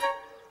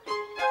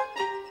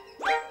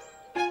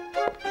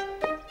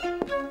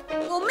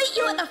 We'll meet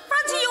you at the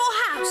front of your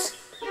house.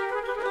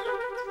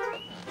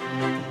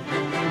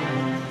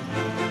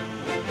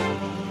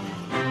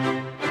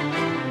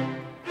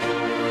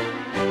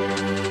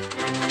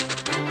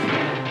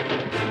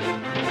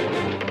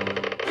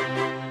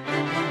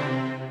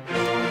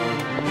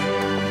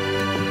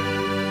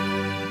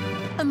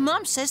 And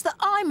Mum says that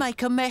I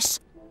make a mess.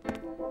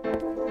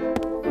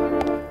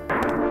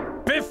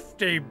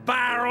 50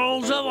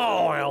 barrels of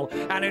oil,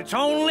 and it's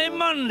only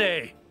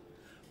Monday.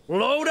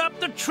 Load up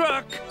the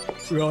truck.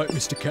 Right,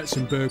 Mr.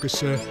 Katzenberger,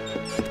 sir.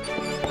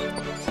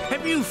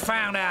 Have you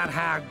found out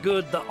how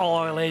good the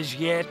oil is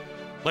yet?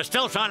 We're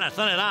still trying to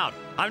thin it out.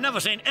 I've never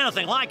seen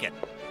anything like it.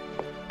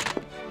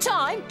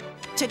 Time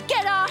to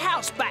get our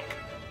house back.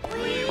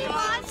 We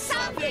want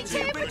something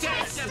to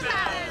protest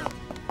about!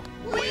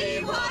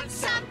 We want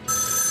some...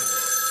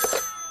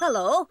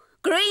 Hello,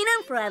 green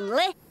and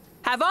friendly.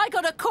 Have I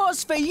got a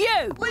cause for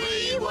you?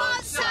 We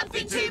want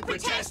something to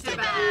protest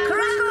about!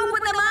 Crack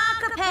open the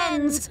marker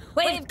pens.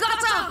 We've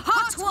got a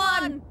hot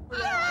one.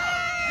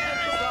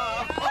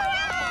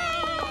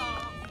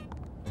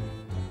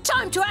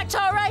 Time to act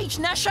our age,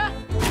 Gnasher.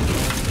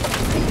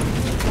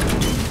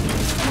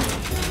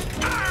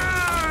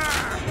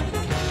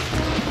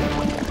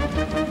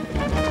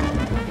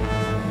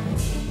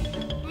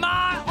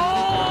 My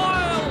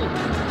oil!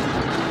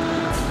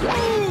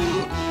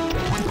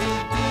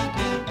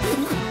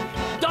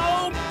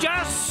 Don't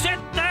just sit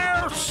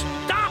there,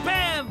 stop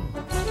him!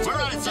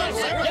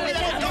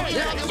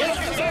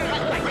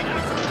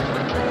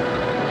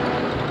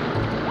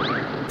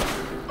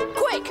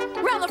 Quick,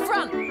 round the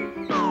front.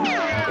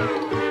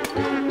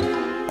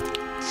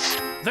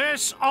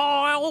 This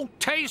oil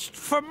tastes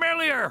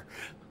familiar,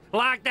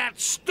 like that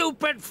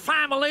stupid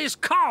family's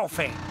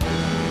coffee.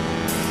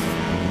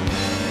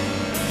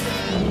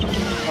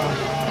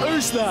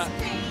 Who's that?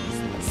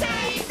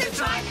 Save the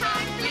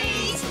tripod,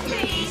 please,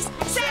 please!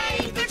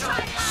 Save the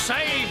tripod!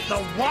 Save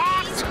the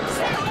what?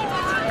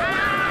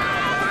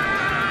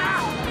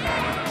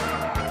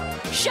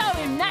 Show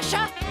him,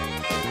 Gnasher.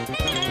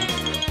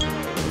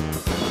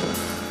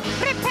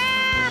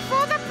 Prepare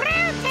for the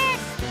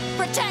protest!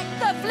 Protect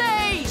the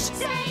fleas.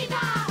 Save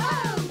our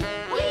home!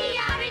 We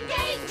are in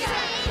danger!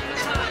 Save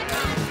the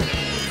tripod,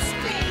 please!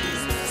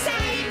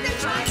 Save the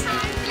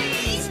tripod,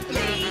 please,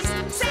 please!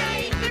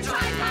 Save the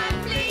tripod,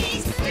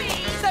 please,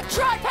 please! The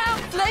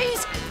tripound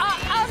fleas are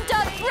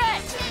under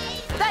threat.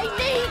 They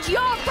need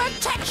your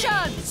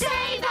protection.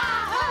 Save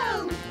our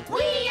home!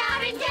 We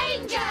are in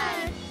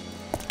danger!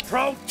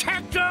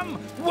 Protect them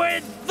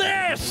with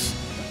this!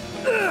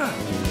 Ugh.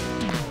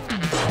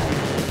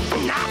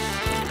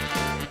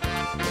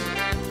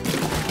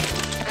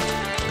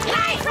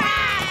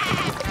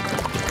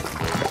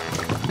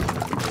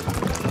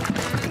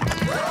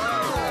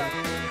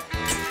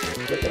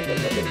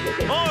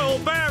 Oil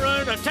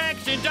Baron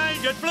attacks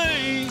endangered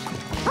fleas.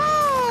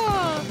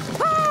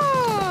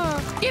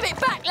 Give it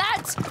back,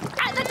 lads.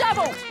 At the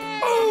double.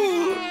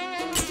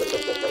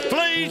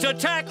 Fleas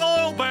attack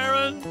Oil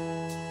Baron.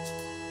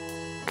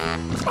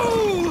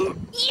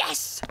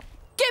 Yes.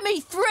 Give me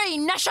 3,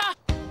 Gnasher.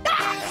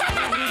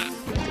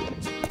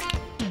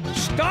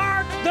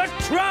 Start the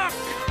truck!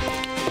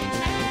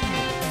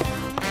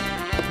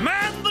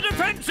 Man the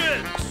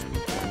defences.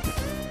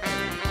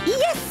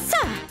 Yes,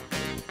 sir.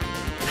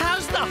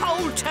 Has the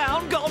whole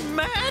town gone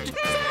mad?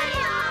 Save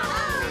our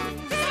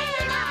home!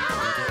 Save our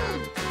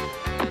home!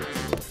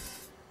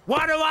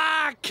 What do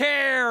I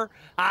care?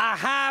 I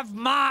have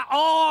my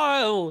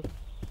oil.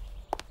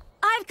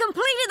 I've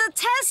completed the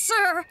test,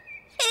 sir.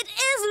 It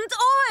isn't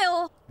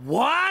oil.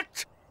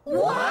 What?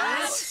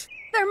 What?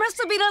 There must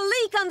have been a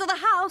leak under the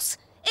house.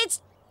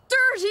 It's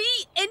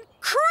dirty,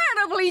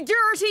 incredibly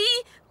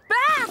dirty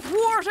bath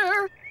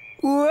water.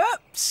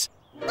 Whoops.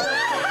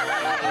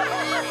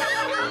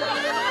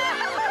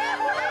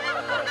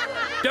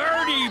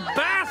 Dirty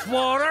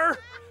bathwater?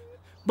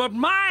 But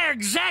my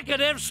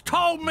executives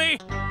told me...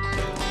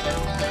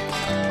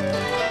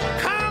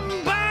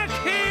 Come back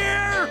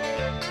here!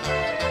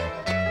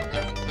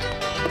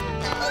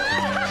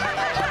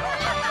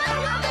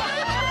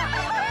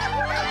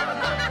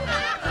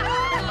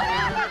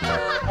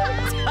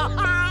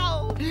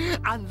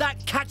 And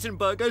that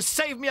Katzenberger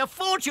saved me a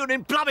fortune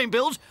in plumbing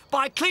bills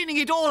by cleaning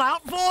it all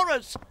out for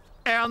us.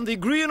 And the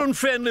green and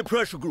friendly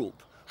pressure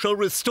group shall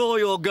restore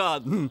your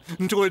garden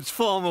to its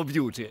former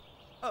beauty.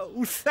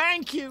 Oh,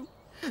 thank you.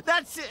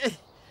 That's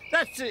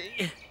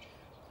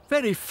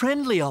very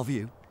friendly of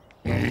you.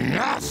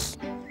 Yes!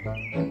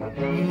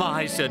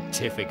 My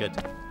certificate.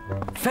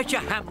 Fetch a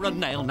hammer and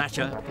nail,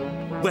 Gnasher.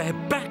 We're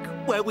back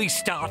where we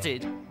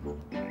started.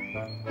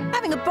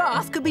 Having a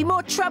bath could be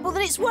more trouble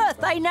than it's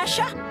worth, eh,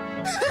 Gnasher?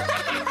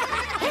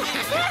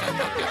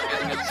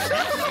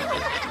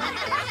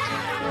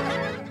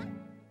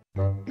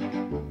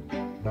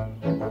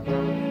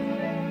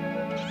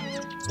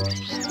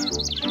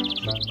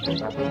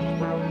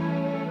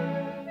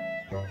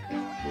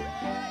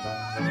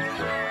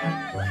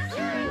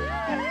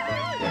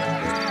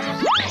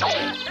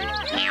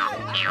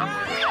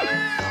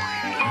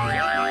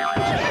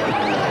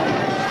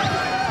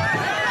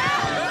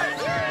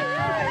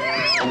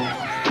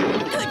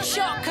 Good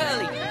shot,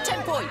 Curly.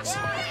 10 points.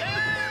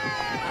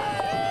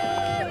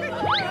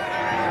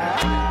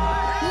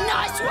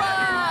 Nice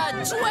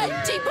one!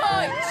 20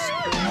 points!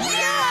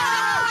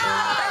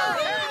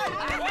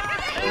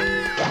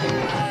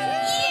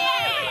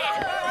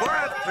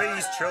 Quiet,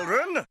 please,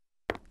 children.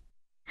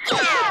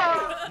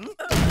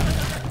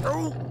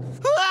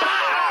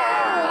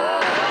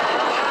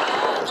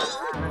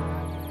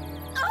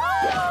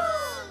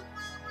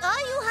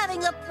 Are you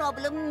having a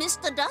problem,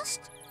 Mr.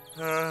 Dust?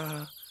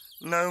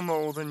 No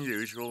more than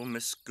usual,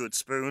 Miss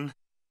Goodspoon.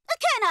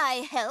 Can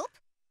I help?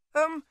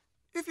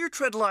 If you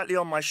tread lightly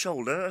on my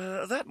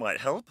shoulder, that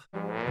might help.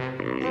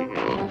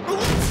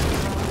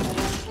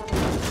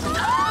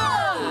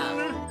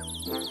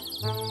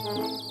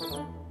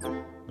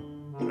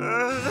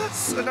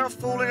 That's enough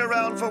fooling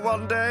around for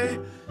one day,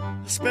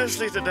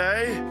 especially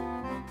today.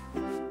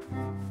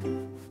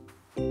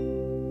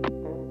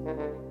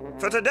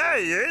 For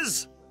today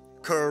is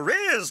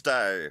Careers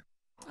Day.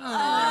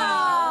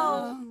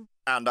 Oh!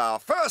 And our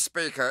first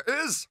speaker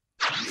is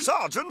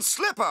Sergeant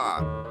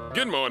Slipper.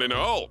 Good morning,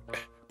 all.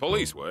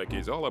 Police work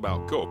is all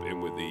about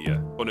coping with the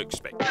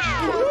unexpected.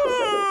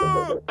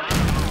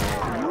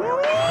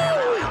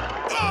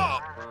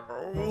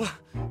 Oh,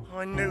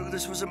 I knew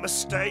this was a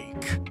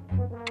mistake.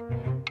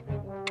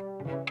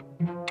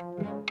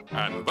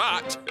 And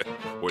that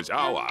was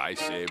how I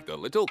saved the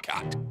little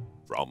cat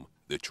from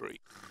the tree.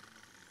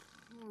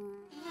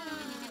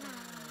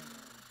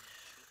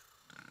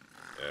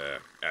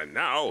 And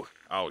now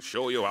I'll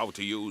show you how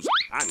to use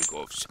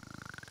handcuffs.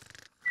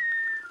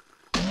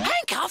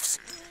 Handcuffs?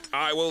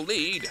 I will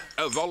need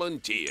a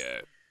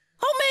volunteer.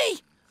 Oh,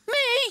 me!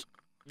 Me!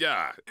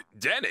 Yeah,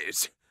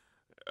 Dennis.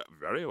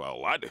 Very well,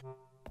 lad.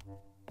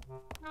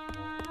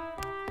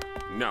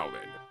 Now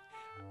then,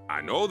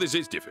 I know this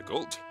is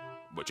difficult,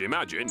 but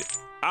imagine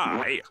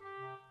I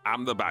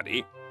am the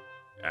baddie,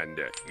 and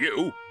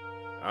you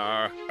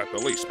are a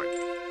policeman.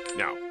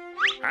 Now,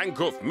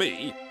 handcuff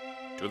me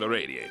to the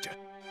radiator.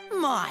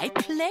 My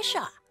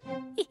pleasure.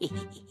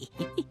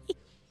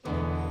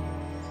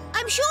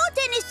 I'm sure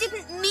Dennis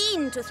didn't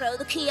mean to throw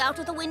the key out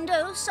of the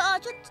window,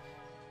 Sergeant.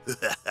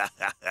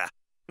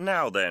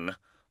 Now then,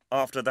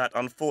 after that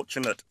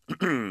unfortunate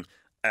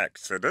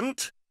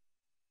accident,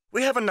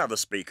 we have another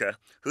speaker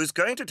who's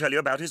going to tell you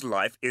about his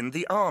life in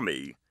the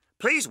army.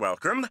 Please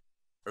welcome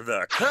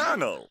the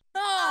Colonel.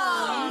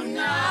 Oh,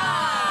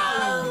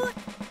 no!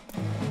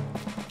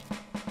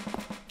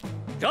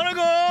 Jolly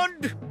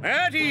good,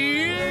 at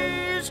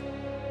ease.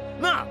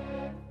 Now,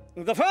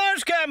 the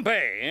first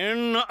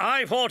campaign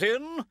I fought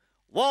in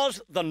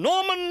was the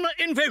Norman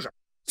invasion.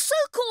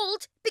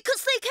 So-called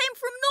because they came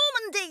from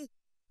Normandy.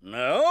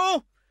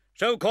 No,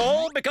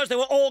 so-called because they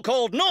were all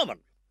called Norman.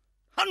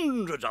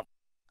 Hundreds of them.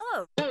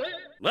 Oh.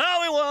 There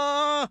we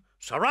were,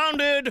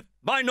 surrounded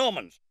by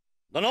Normans.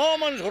 The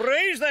Normans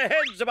raised their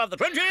heads above the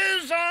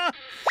trenches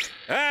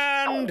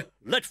and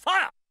let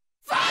fire.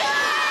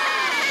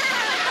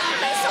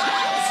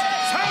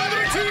 Sound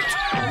retreat!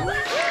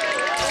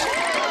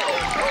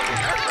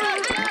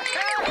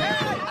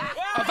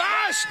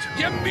 Avast,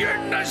 you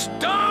mutinous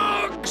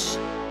dogs!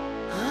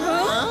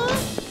 Huh?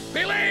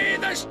 Belay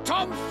this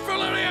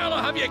tomfoolery,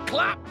 I'll have you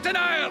clapped in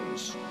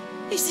irons!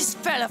 Is this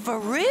fella for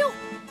real?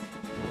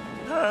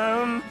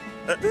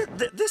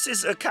 This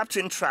is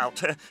Captain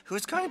Trout,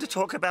 who's going to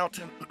talk about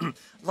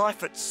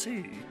life at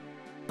sea.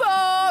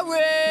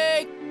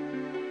 Boring!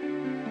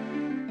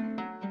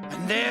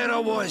 And there I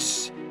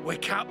was,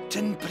 with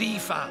Captain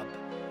Prefab,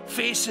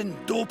 facing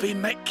Dopey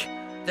Mick,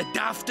 the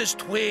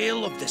daftest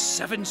whale of the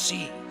 7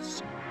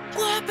 seas.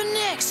 What happened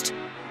next?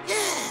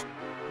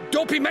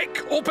 Dopey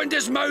Mick opened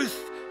his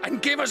mouth and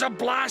gave us a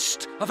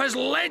blast of his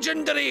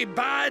legendary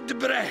bad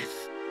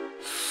breath.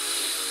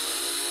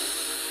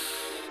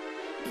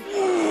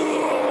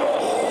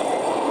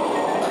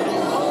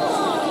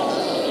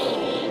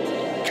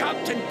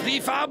 Captain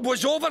Prefab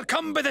was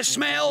overcome by the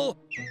smell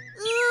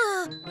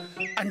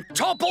and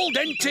toppled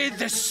into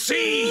the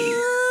sea.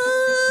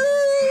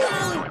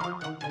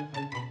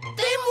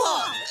 Then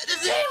what?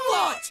 Then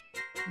what?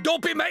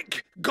 Dopey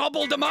Mick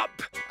gobbled him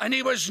up and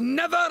he was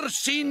never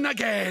seen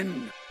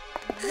again.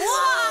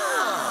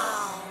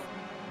 Wow!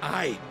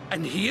 Aye,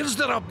 and here's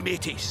the rub,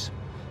 mateys.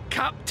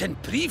 Captain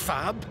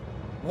Prefab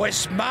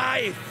was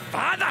my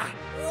father.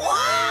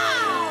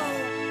 Wow!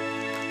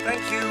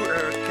 Thank you,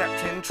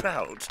 Captain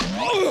Trout.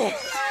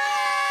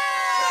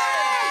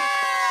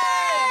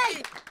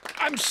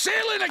 I'm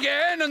sailing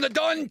again on the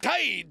dawn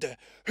tide.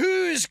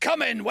 Who's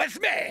coming with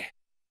me?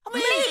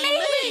 Me!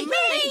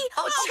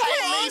 Oh,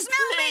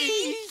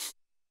 please!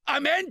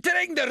 I'm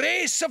entering the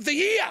race of the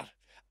year.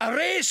 A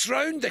race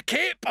round the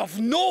Cape of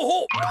No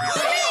Hope.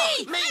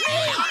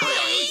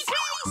 Please!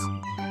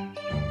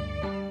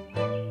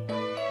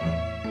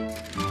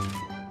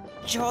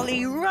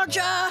 Jolly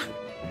Roger,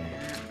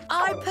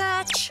 eye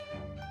patch,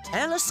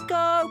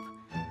 telescope,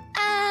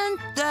 and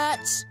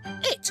that's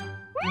it.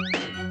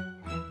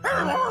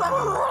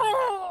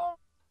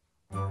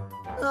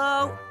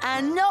 Oh,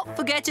 and not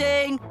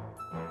forgetting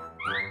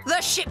the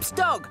ship's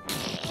dog.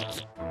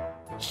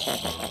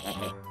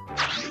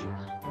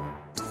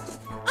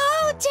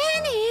 Oh,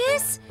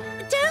 Dennis!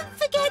 Don't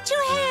forget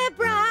your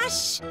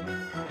hairbrush.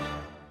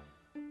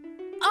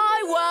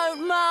 I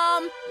won't,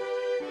 Mum.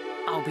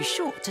 I'll be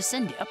sure to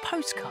send it a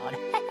postcard.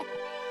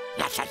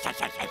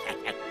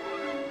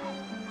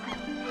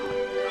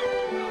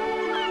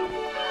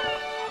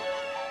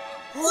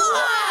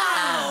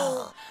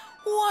 Wow!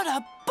 What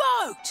a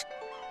boat!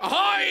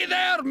 Ahoy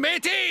there,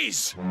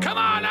 mateys! Come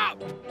on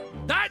up!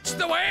 That's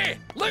the way!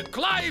 Look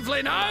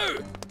lively now!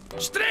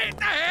 Straight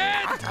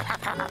ahead!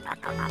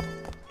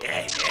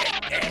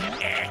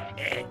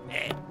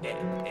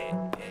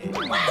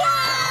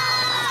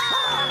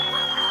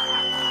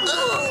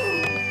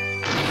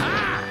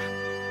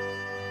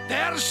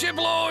 There she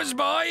blows,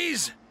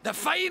 boys! The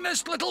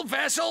finest little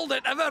vessel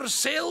that ever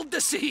sailed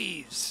the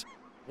seas.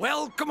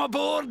 Welcome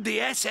aboard the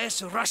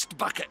SS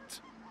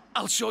Rustbucket.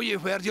 I'll show you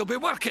where you'll be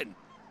working.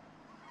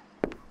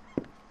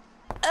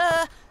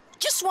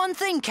 Just one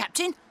thing,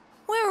 Captain.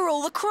 Where are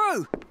all the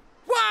crew?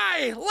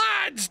 Why,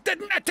 lads,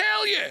 didn't I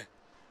tell you?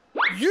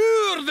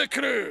 You're the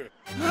crew.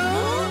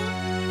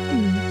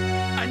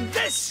 And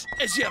this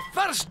is your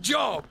first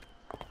job.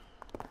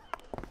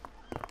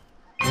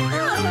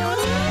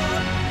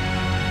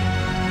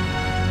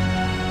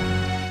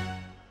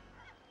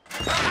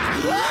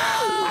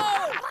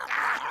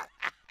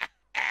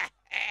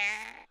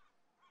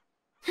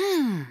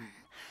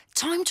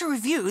 Time to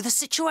review the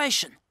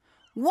situation.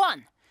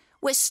 1.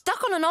 We're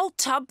stuck on an old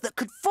tub that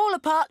could fall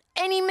apart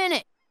any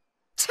minute.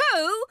 2.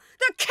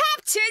 The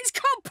captain's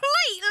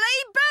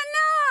completely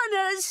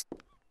bananas.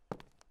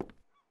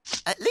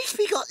 At least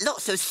we got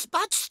lots of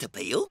spuds to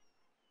peel.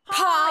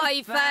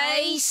 Pie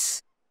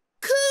face.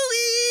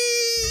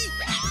 Cooey!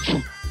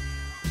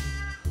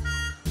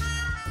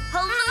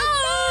 Hello?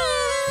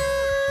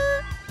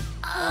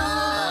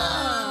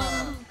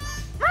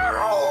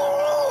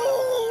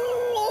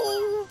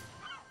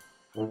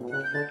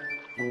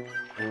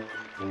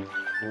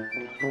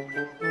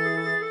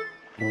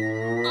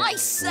 I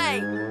say,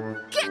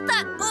 get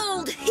that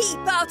old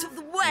heap out of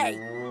the way.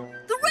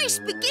 The race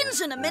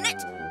begins in a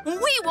minute, and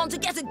we want to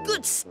get a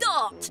good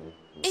start.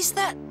 Is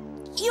that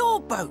your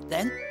boat,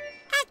 then?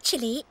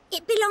 Actually,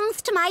 it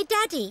belongs to my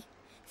daddy.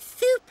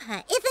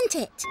 Super, isn't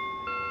it?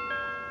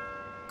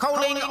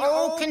 Calling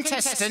all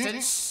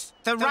contestants.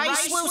 The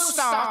race will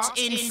start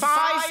in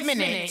 5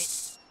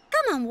 minutes.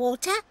 Come on,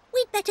 Walter.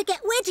 We'd better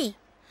get ready.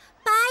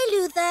 Bye,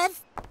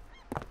 losers.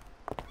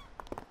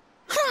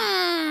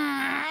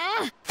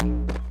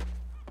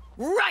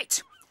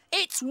 Right,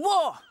 it's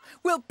war.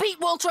 We'll beat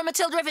Walter and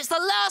Matilda if it's the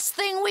last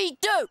thing we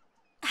do.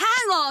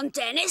 Hang on,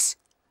 Dennis.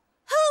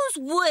 Who's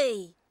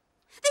we?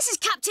 This is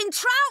Captain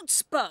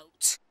Trout's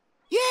boat.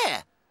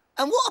 Yeah,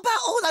 and what about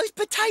all those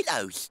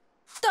potatoes?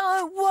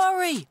 Don't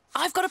worry,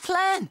 I've got a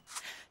plan.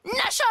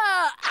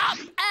 Gnasher, up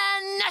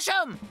and gnash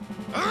 'em!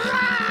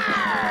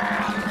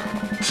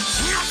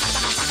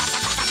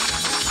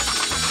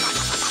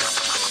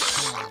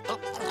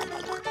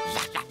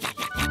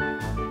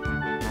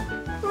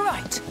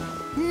 Right,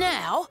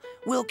 now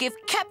we'll give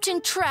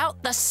Captain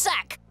Trout the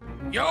sack.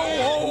 Yo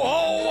ho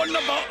ho and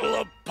a bottle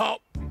of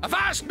pop.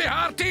 Avast me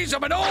hearties,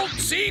 I'm an old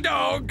sea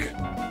dog.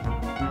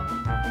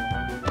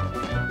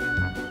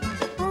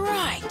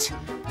 Right,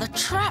 the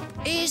trap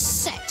is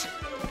set.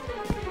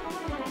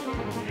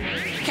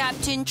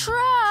 Captain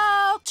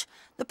Trout,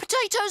 the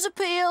potatoes are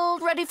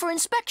peeled, ready for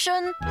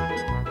inspection.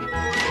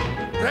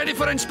 Ready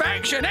for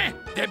inspection, eh?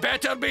 They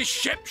better be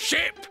ship.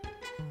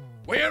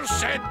 We're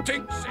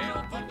setting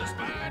sail for the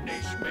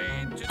Spanish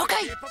Main.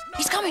 Okay,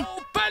 he's coming.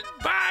 Open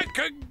back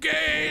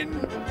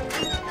again.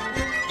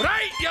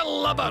 Right, you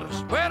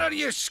lubbers, where are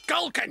you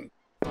skulking?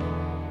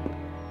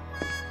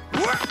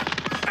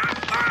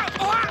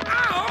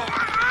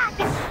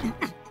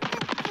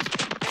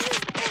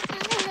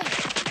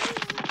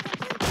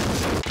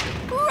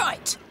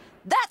 Right,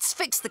 that's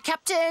fixed the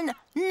captain.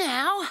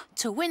 Now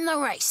to win the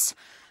race.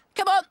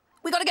 Come on,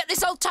 we got to get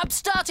this old tub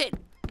started.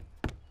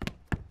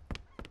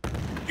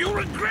 You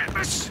regret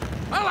this.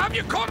 I'll have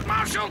you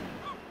court-martialed.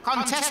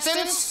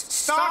 Contestants,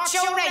 start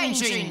your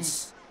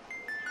engines.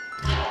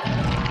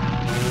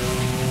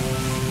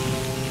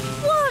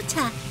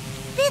 Walter,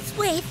 this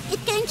wave is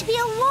going to be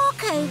a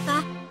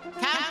walkover.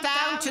 Count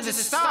down to to the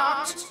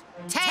start.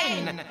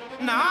 10,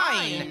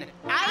 9,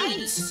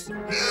 8.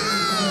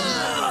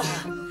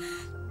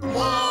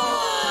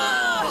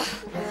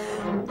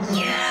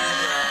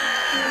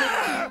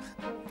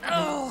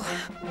 Oh,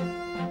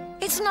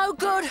 it's no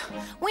good.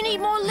 We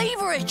need more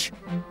leverage.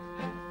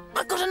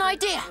 I've got an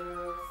idea.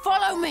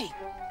 Follow me.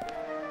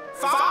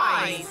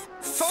 5,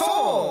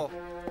 4,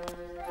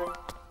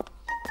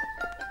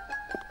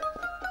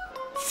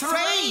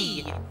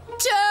 3,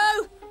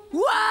 2,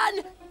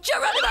 1,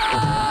 Geronimo!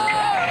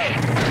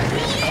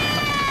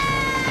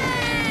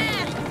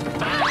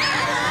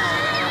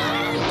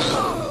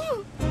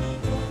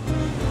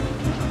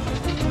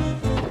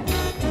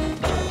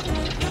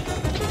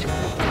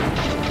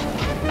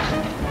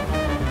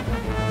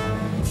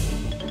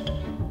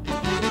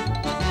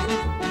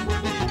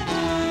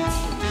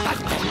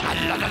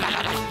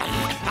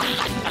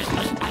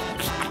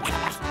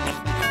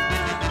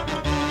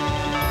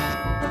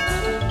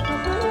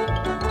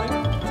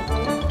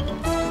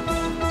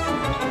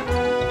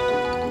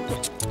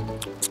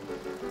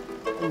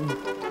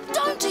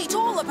 Don't eat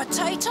all the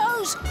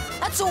potatoes.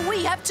 That's all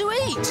we have to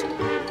eat.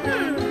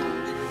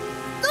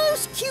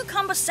 Those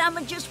cucumber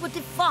sandwiches were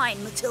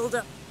divine,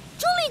 Matilda.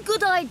 Jolly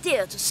good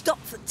idea to stop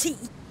for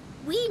tea.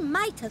 We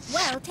might as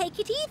well take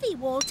it easy,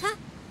 Walter.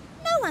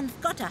 No one's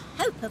got a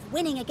hope of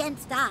winning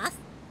against us.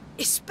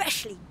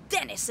 Especially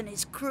Dennis and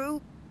his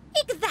crew.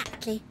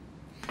 Exactly.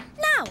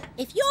 Now,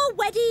 if you're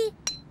ready,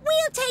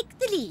 we'll take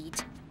the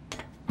lead.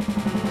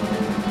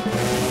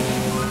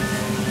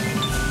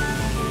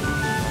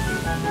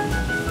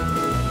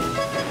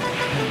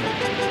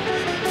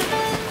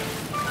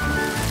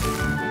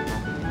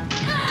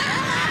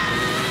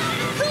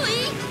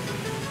 Hooey!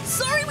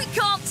 Sorry we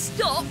can't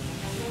stop.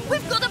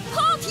 We've got a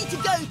party to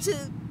go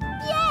to.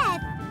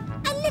 Yes,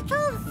 a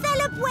little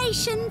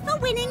celebration for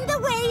winning the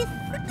race.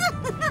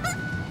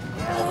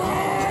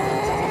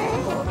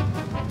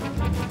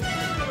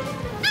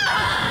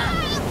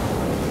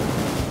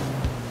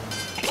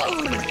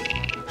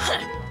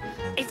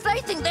 If they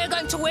think they're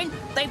going to win,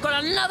 they've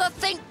got another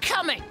thing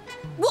coming.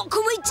 What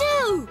can we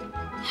do?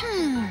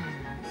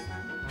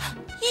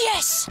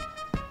 Yes!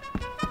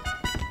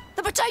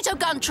 The potato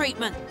gun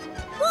treatment.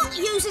 What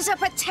uses a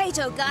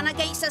potato gun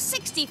against a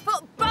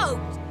 60-foot boat?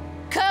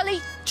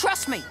 Curly,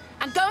 trust me,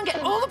 and go and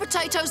get all the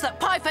potatoes that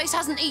Pieface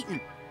hasn't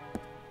eaten.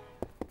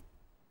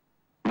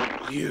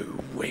 You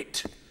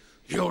wit.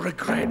 You'll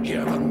regret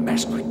you ever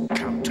messed with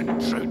Captain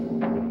Truth.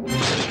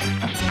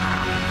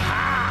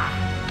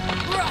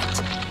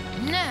 Right,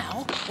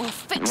 now we'll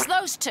fix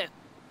those two.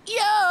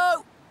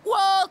 Yo!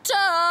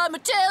 Walter,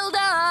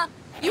 Matilda!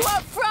 You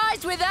want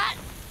fries with that?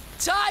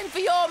 Time for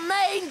your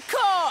main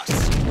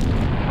course!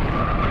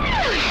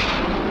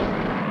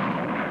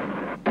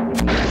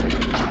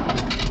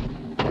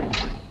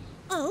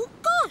 Oh,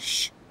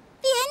 gosh!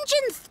 The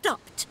engine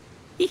stopped.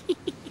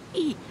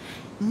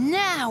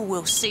 Now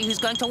we'll see who's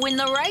going to win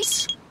the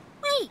race.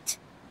 Wait.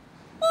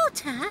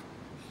 Walter,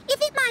 is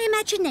it my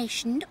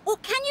imagination, or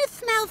can you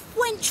smell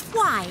French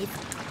fries?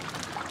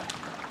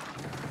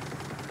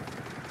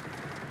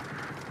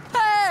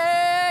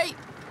 Hey!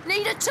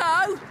 Need a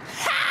tow?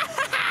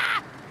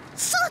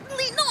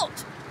 Certainly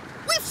not.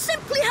 We've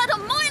simply had a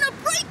minor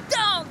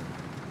breakdown.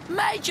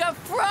 Major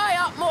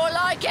fry-up, more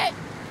like it.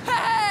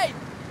 Hey!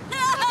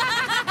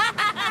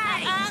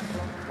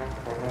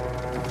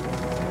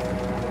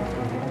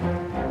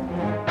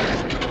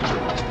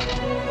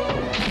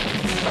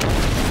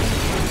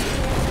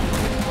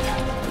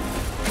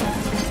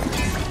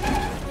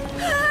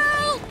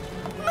 Help!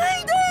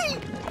 Mayday!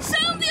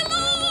 Sound the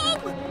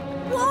alarm!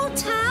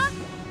 Walter?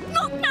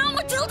 Not now,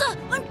 Matilda!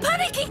 I'm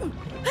panicking!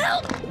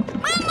 Help!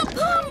 Man the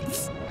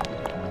pumps!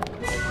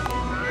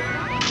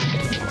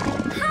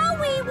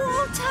 Howie,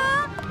 Walter!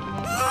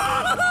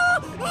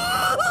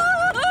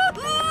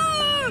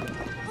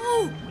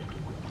 Oh!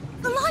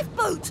 The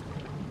lifeboat!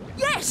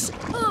 Yes!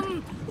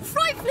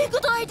 Frightfully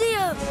good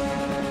idea!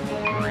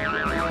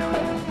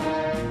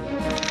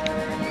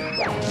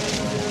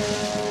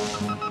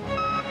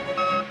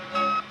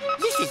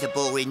 This is a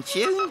boring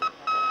tune.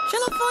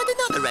 Shall I find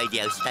another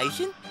radio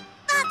station?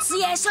 That's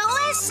the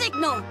SOS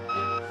signal.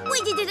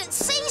 We did it at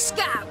Sea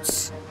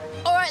Scouts.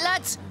 All right,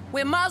 lads,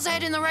 we're miles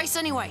ahead in the race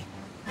anyway.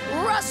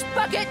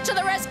 Rustbucket to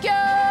the rescue!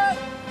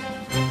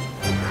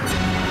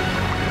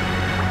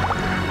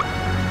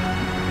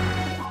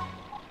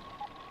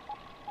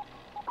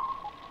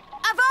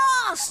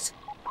 Avast!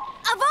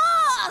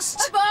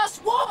 Avast!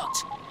 Avast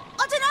what?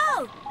 I don't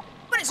know,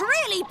 but it's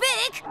really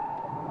big.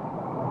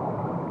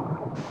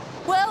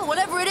 Well,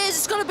 whatever it is,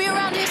 it's going to be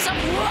around here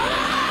somewhere.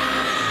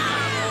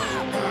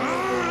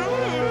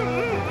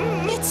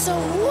 It's a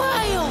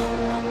whale!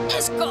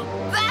 It's got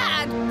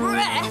bad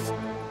breath.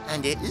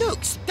 And it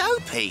looks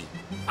dopey.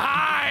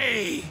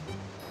 Aye!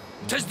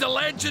 'Tis the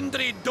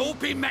legendary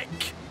Dopey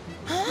Mick.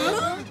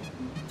 Huh?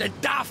 The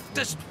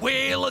daftest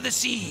whale of the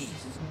seas.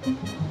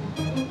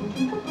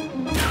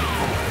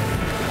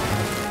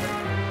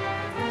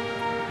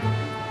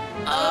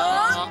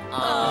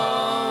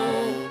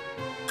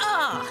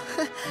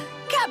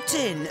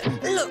 Captain,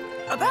 look,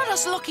 about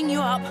us locking you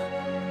up,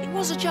 it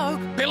was a joke.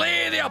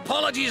 Belay the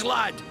apologies,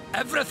 lad.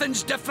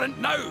 Everything's different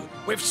now.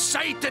 We've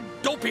sighted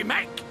Dopey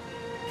Mick.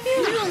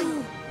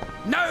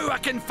 Now I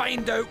can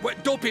find out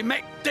what Dopey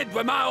Mick did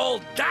with my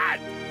old dad.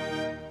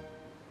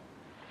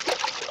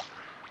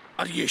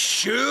 Are you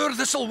sure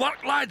this'll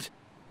work, lad?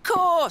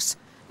 Course.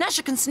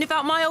 Gnasher can sniff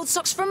out my old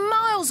socks from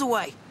miles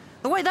away.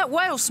 The way that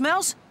whale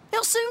smells,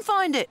 he'll soon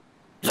find it.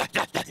 There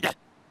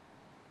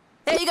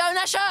you go,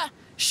 Gnasher.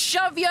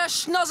 Shove your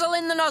schnozzle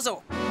in the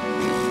nozzle.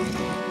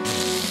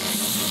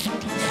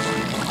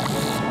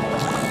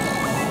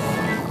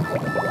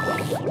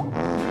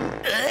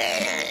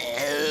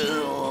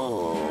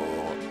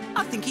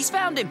 I think he's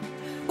found him.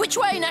 Which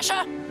way,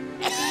 Gnasher?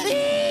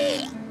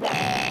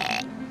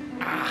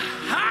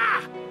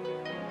 Aha!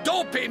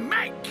 Dopey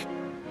Mick!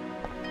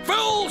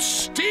 Full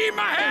steam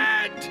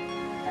ahead!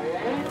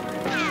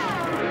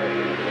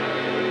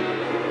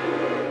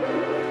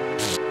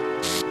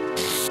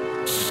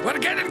 We're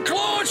getting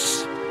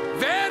close!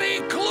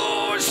 Very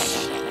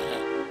close!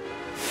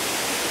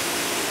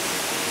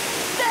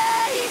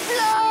 There he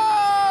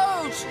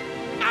blows!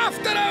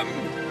 After him!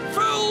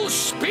 Full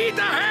speed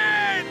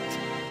ahead!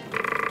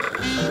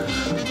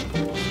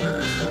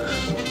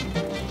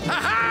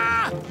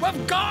 Ha-ha!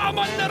 We've got him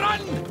on the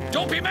run!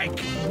 Dopey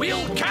Mick,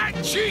 we'll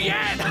catch you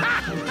yet!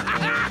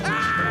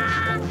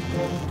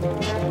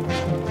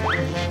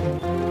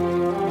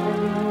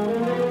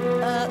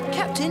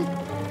 Captain,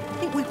 I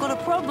think we've got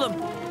a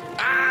problem.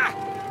 Ah!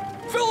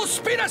 Full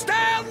speed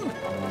astern!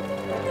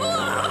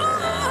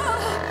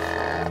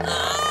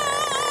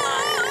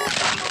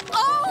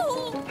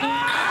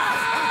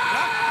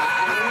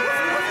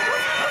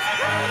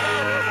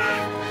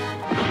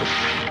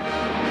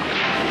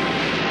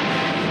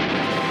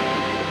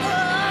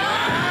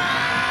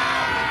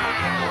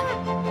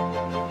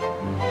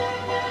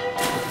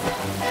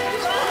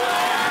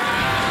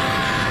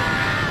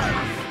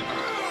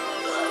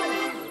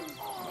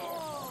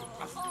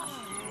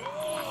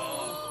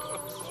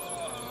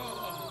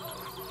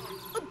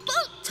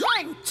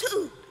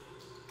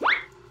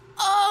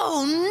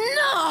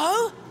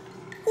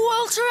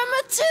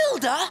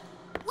 Matilda?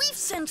 We've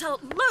sent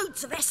out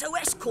loads of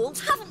SOS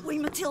calls, haven't we,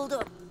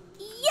 Matilda?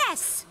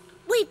 Yes.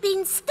 We've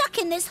been stuck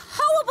in this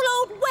horrible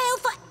old whale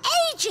for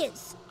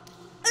ages.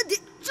 And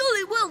it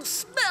jolly well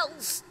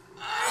smells.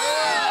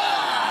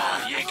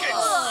 You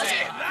can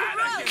say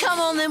that. Come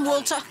on then,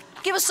 Walter.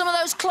 Give us some of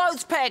those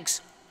clothes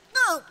pegs.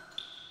 No,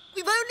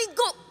 we've only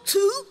got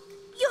 2.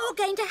 You're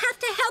going to have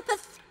to help us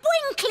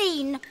spring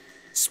clean.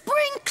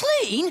 Spring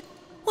clean?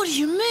 What do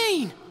you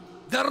mean?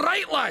 They're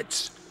right,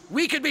 lads.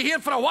 We could be here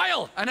for a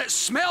while, and it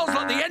smells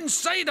like the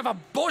inside of a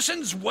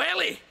bosun's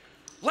welly.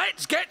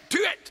 Let's get to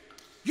it.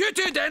 You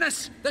two,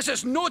 Dennis. This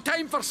is no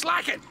time for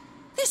slacking.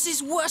 This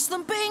is worse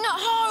than being at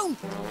home.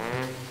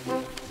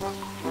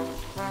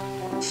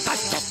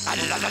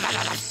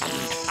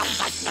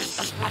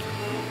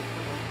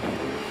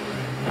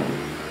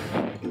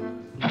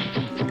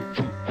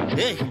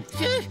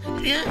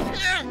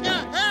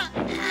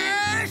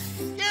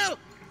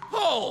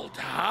 Hold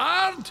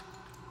hard.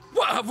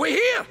 What have we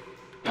here?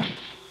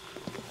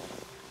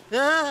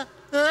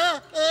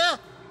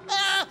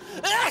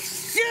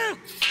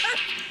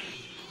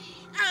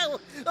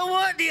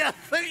 What do you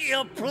think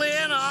you're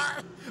playing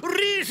at?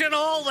 Raising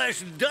all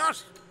this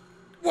dust?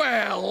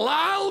 Well,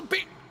 I'll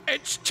be...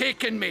 It's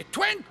taken me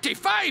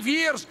 25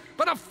 years,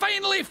 but I've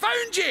finally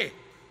found you!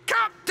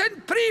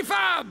 Captain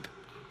Prefab!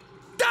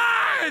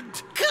 Dad!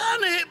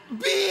 Can it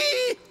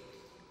be?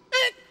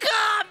 It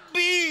can't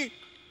be!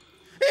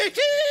 It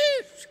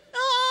is!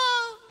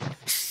 Oh,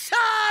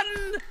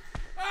 son!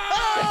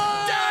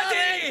 Oh,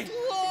 Daddy!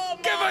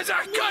 Give us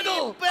a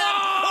cuddle!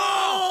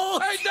 Oh,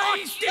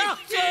 nice to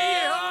see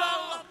you!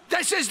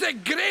 This is the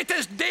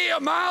greatest day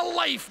of my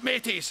life,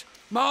 mateys.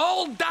 My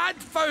old dad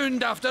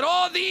found after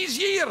all these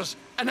years,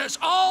 and it's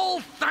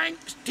all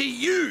thanks to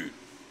you.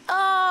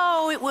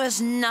 Oh, it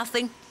was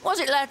nothing. Was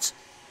it, lads?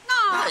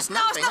 No, it's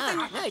nothing.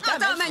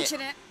 Don't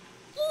mention it.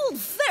 All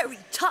very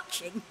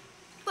touching.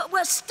 But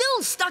we're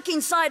still stuck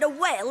inside a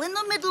whale in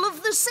the middle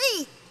of the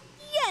sea.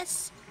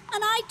 Yes,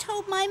 and I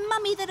told my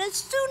mummy that as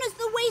soon as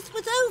the waste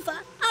was over,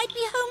 I'd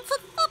be home for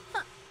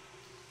supper.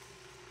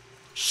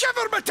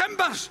 Shiver my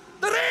timbers!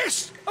 The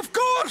race! Of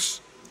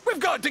course! We've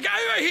got to get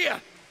out of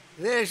here!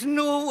 There's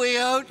no way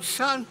out,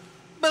 son.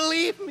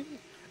 Believe me,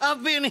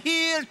 I've been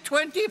here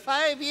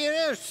 25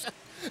 years.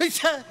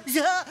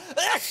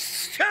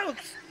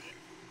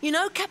 You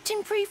know,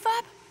 Captain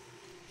Prefab,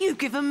 you've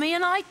given me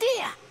an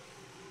idea.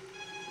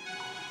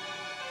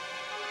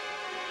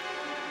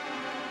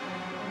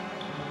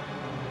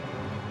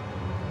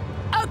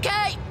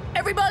 Okay,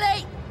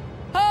 everybody,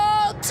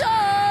 hold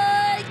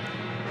tight!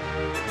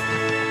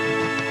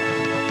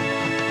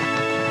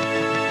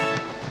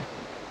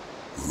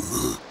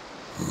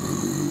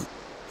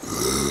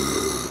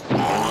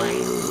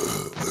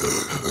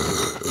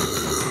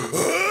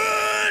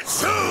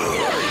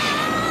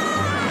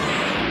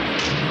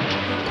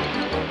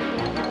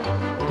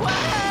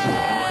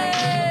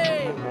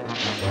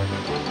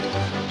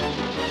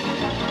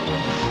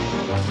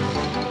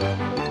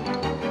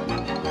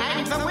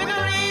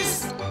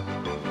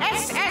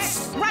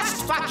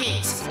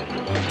 Rustbucket!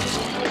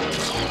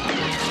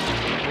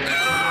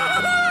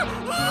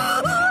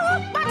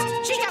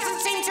 But she doesn't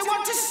seem to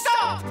want to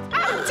stop!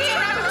 Oh dear,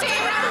 oh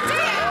dear, oh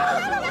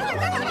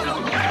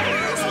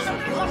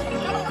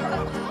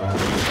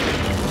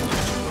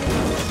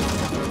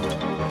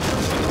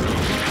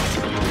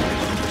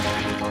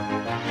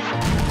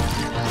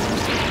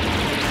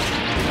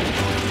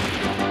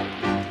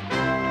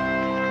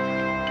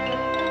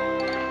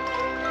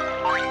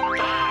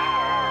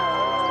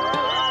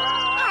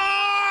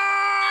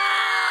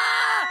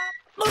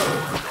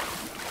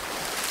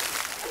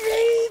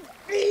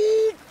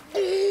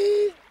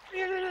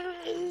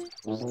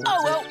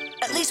Oh well,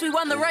 at least we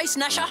won the race,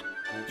 Gnasher.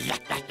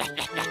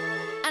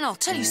 And I'll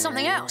tell you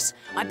something else.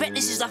 I bet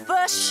this is the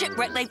first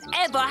shipwreck they've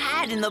ever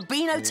had in the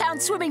Beano Town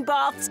swimming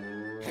baths.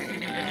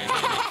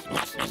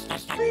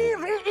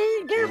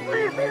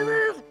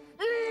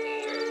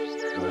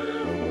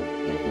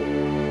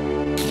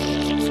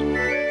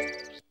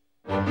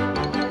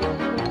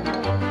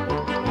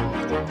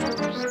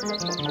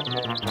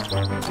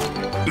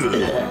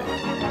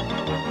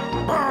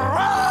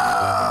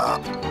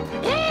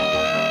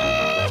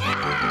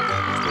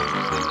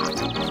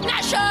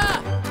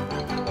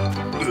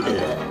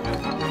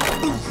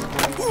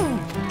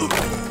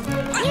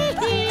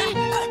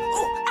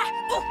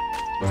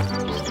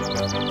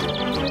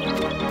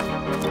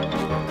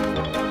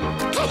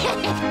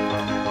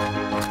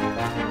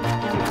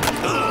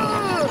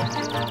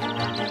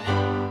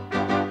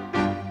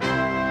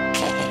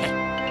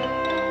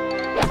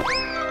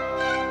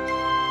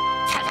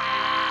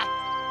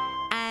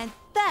 And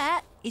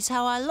that is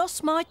how I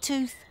lost my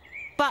tooth.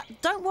 But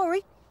don't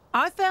worry,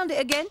 I found it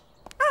again.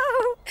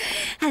 Oh,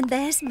 and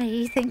there's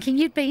me thinking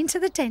you'd been to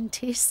the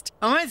dentist.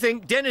 I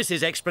think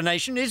Dennis's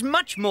explanation is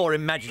much more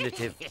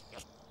imaginative.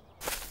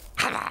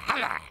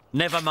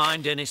 Never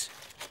mind, Dennis.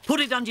 Put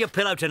it under your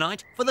pillow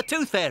tonight for the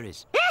tooth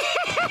fairies.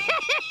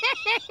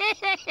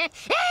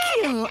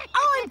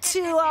 I'm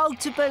too old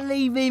to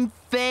believe in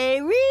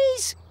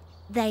fairies.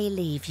 They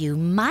leave you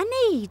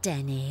money,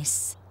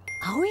 Dennis.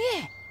 Oh,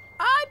 yeah.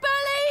 I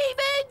believe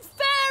in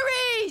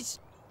fairies!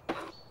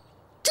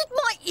 Did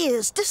my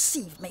ears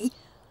deceive me?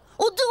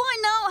 Or do I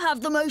now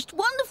have the most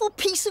wonderful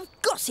piece of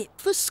gossip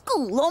for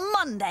school on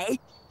Monday?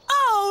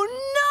 Oh,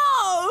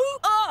 no!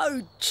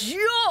 Oh,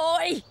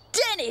 joy!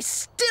 Dennis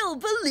still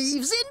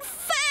believes in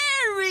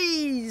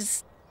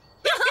fairies!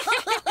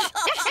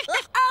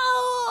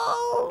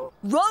 Oh!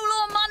 Roll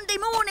on Monday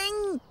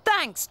morning!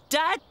 Thanks,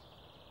 Dad.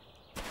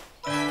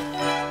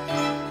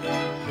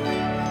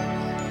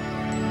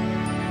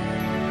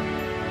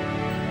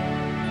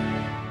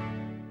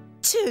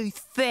 Tooth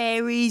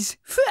fairies.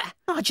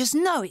 I just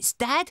know it's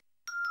Dad.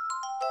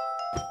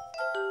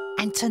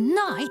 And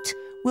tonight,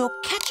 we'll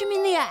catch him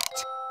in the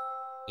act.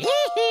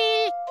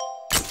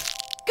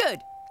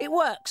 Good, it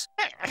works.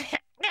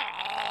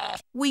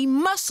 We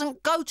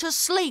mustn't go to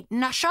sleep,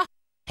 Gnasher.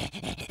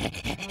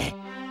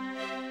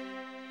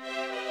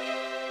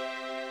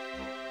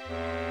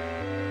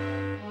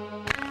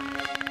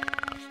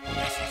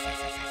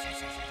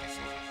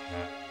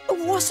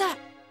 What's that?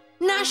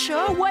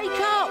 Gnasher, wake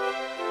up!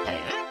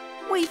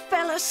 We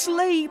fell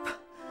asleep.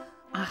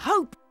 I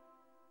hope.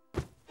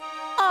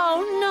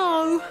 Oh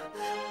no!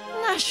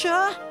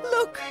 Gnasher,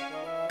 look!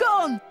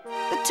 Gone!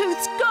 The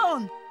tooth's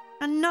gone!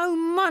 And no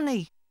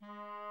money.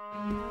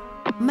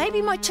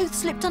 Maybe my tooth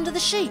slipped under the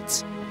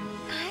sheets.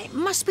 It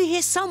must be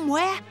here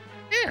somewhere.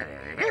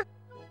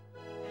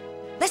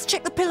 Let's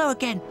check the pillow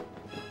again.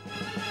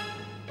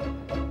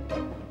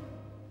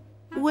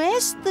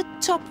 Where's the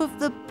top of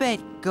the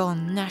bed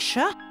gone,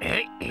 Gnasher?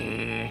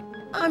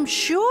 I'm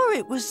sure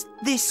it was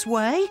this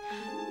way.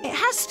 It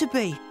has to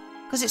be,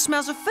 because it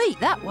smells of feet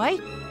that way.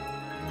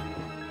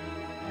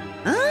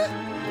 Huh?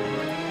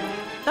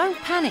 Don't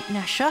panic,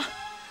 Gnasher.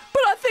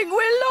 But I think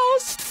we're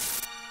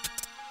lost.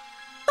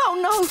 Oh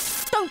no,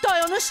 don't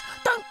die on us.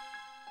 Don't.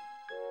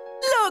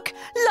 Look,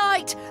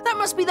 light. That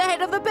must be the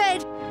head of the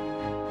bed.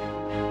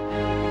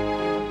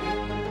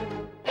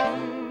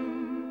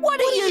 What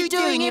are you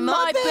doing in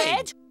my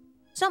bed?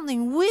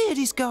 Something weird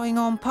is going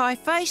on,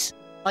 Pieface.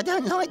 I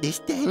don't like this,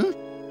 Den.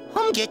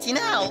 I'm getting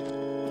out.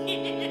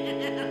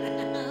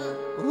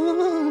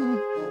 Ooh,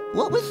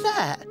 what was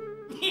that?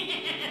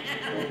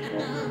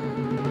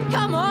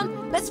 Come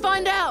on, let's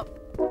find out.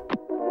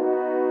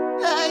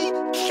 Hey,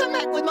 come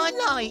back with my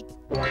light.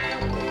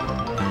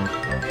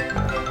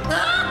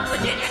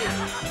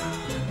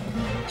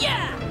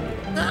 Yeah!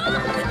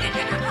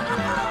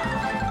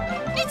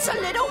 It's a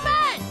little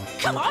man!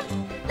 Come on,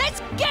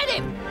 let's get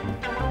him!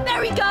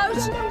 There he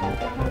goes!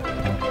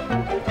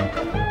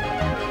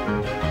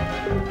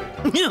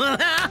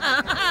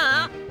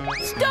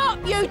 Stop,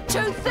 you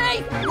tooth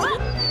thief!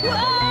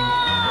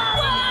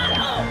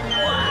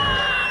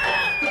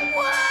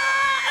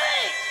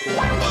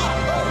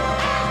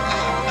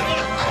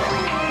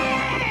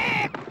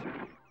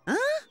 Huh?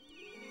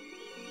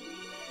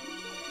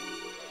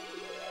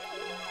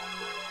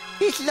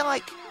 It's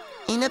like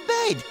in a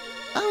bed,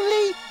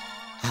 only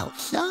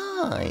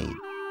outside.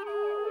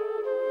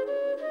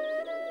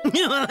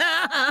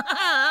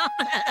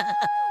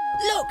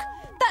 Look,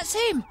 that's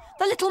him,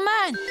 the little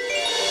man.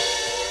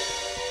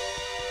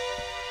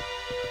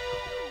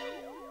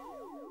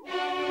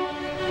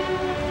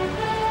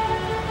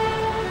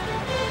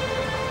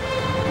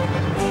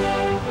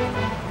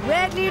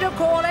 Red leader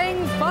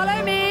calling,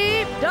 follow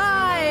me.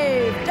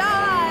 Dive,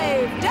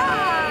 dive,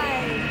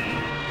 dive.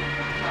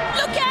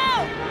 Look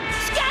out!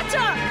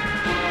 Scatter!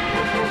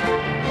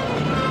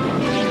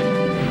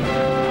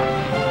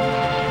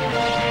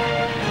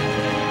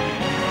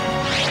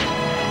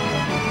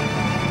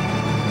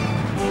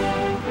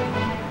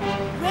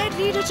 Red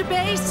leader to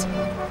base.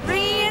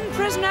 Bringing in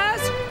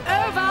prisoners.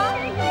 Over.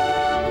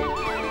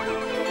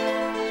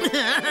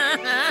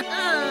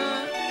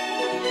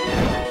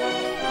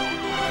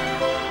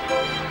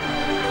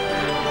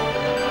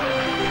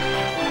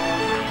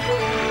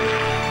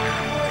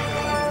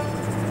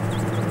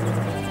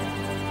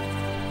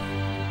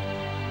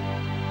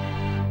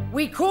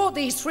 We caught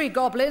these 3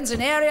 goblins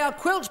in area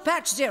Quilt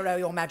Patch 0,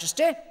 Your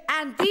Majesty,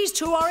 and these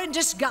 2 are in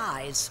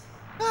disguise.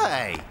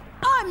 Hey!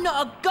 I'm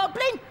not a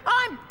goblin,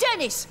 I'm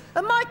Dennis,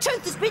 and my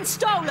tooth has been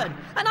stolen,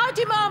 and I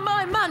demand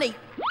my money.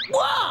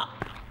 What?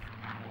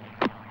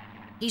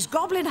 He's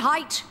goblin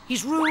height,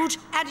 he's rude,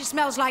 and he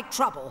smells like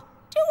trouble.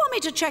 Do you want me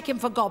to check him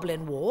for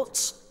goblin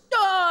warts?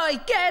 Oi,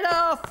 get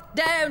off!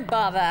 Don't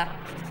bother.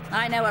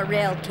 I know a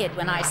real kid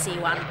when I see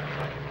one.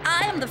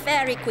 I am the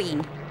Fairy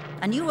Queen,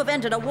 and you have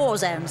entered a war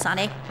zone,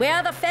 Sonny.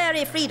 We're the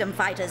Fairy Freedom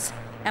Fighters,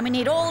 and we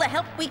need all the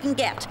help we can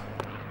get.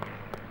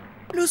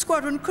 Blue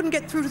Squadron couldn't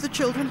get through to the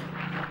children.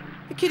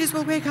 The kiddies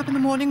will wake up in the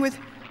morning with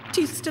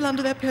teeth still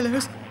under their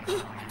pillows.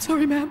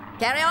 Sorry, ma'am.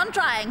 Carry on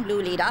trying,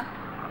 Blue Leader.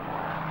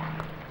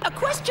 A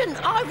question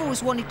I've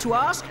always wanted to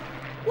ask.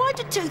 Why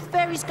do tooth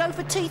fairies go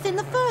for teeth in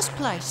the first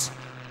place?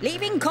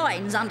 Leaving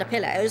coins under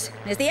pillows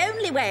is the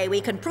only way we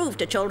can prove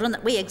to children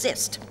that we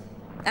exist.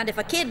 And if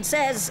a kid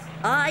says,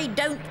 I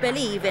don't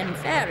believe in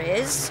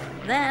fairies,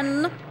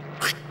 then...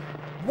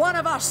 One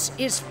of us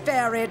is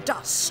fairy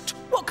dust.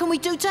 What can we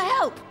do to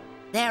help?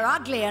 They're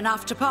ugly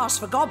enough to pass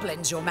for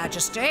goblins, Your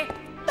Majesty.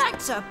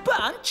 Thanks a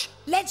bunch.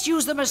 Let's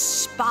use them as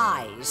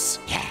spies.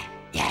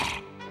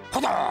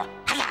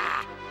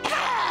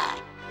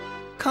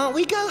 Can't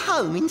we go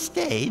home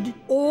instead?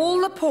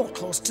 All the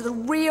portals to the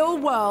real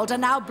world are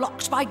now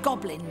blocked by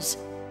goblins.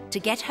 To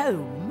get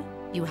home,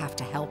 you have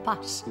to help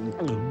us.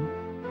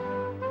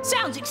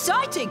 Sounds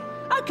exciting.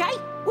 OK,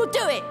 we'll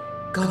do it.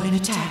 Goblin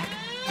attack,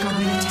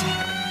 goblin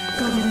attack,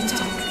 goblin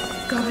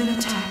attack, goblin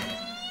attack.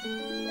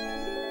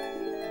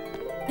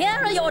 Here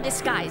are your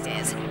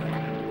disguises.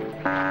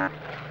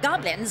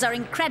 Goblins are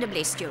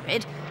incredibly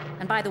stupid,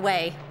 and by the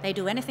way, they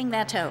do anything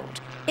they're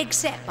told.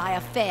 Except by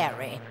a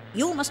fairy.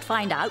 You must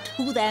find out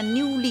who their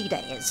new leader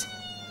is,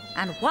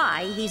 and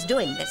why he's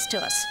doing this to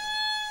us.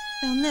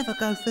 They'll never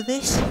go for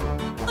this.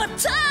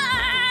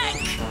 Attack!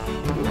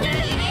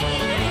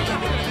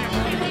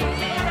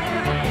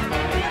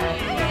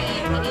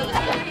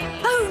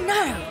 Oh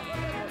no!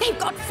 They've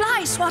got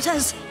fly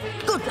swatters!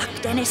 Good luck,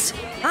 Dennis.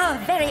 Our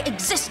very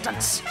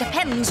existence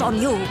depends on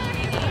you.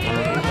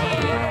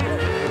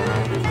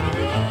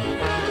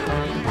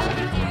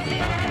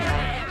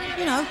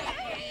 You know,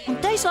 on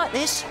days like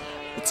this,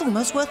 it's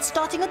almost worth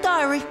starting a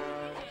diary.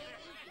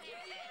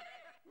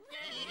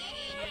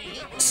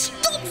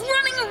 Stop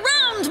running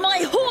around, my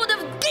horde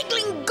of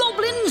giggling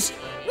goblins!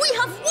 We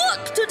have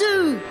work to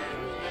do!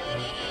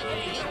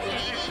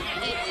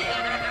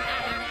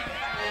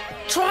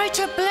 Try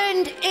to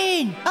blend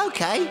in.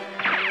 OK.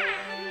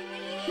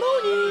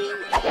 Morning.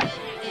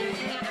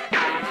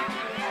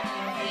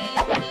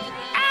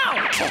 Ow!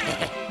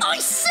 I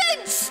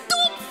said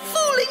stop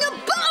fooling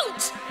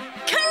about!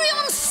 Carry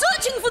on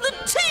searching for the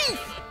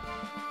teeth!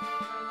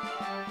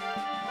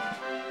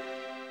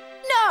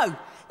 No,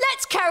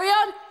 let's carry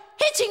on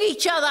hitting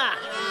each other.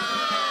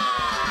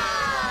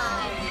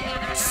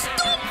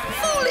 Stop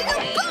fooling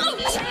about!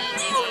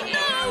 Oh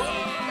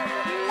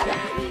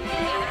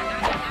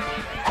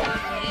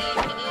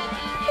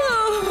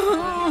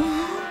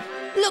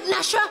no! Look,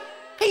 Gnasher,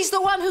 he's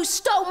the one who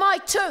stole my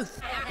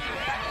tooth.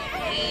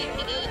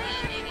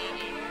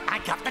 I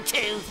got the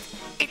tooth.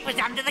 It was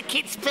under the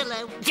kid's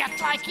pillow,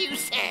 just like you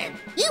said.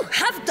 You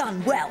have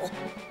done well.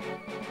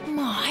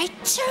 My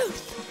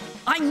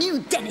tooth. I knew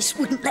Dennis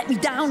wouldn't let me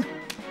down.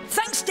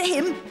 Thanks to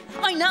him,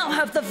 I now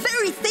have the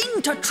very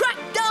thing to track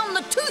down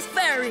the tooth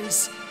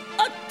fairies.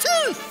 A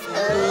tooth!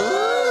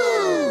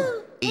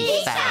 Ooh!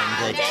 He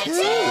found a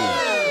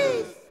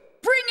tooth!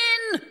 Bring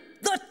in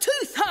the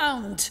tooth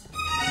hound!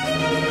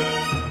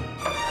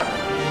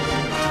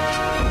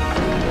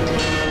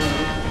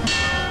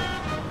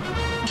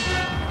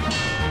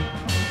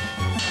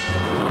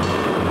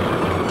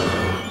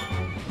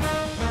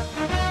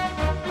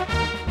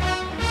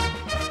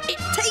 It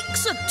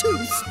takes a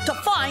tooth to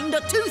find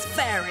a tooth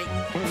fairy.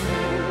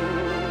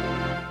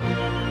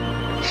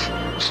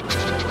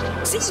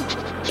 See,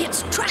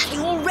 it's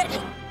tracking already.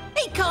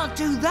 He can't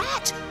do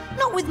that.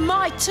 Not with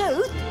my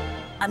tooth.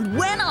 And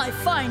when I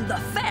find the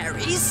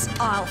fairies,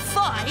 I'll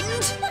find...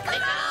 The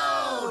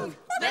gold!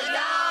 The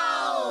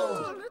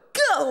gold!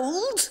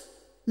 Gold?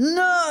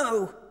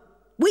 No!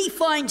 We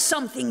find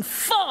something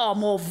far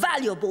more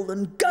valuable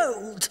than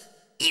gold.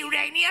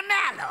 Uranium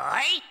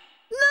alloy?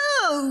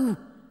 No!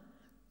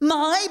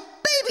 My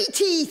baby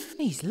teeth!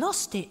 He's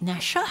lost it,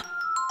 Gnasher.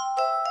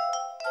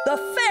 The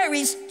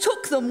fairies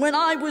took them when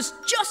I was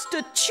just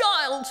a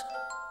child.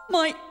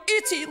 My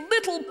itty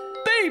little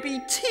baby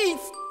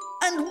teeth.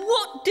 And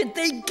what did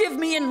they give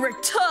me in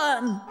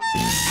return?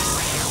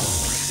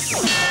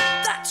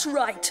 That's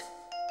right.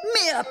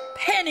 Mere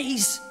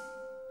pennies.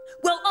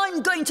 Well,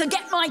 I'm going to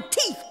get my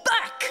teeth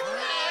back.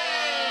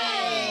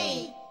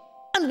 Hooray!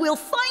 And we'll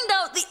find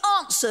out the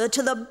answer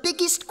to the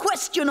biggest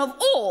question of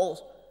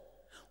all.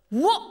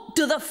 What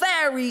do the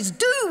fairies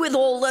do with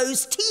all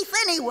those teeth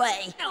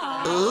anyway?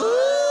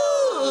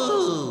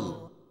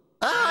 Ooh!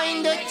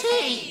 Find the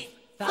teeth!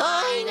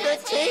 Find the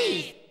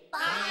teeth!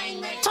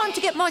 Time to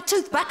get my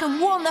tooth back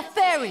and warn the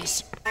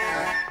fairies.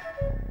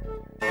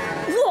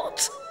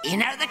 What? You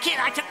know the kid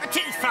I took the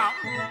tooth from?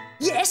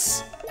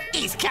 Yes.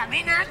 He's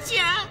coming at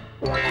you.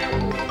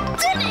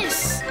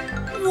 Dennis!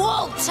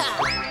 Walter!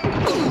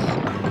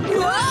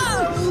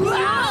 Whoa!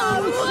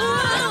 Whoa!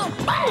 Whoa!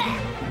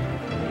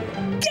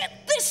 Get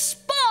this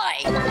spy!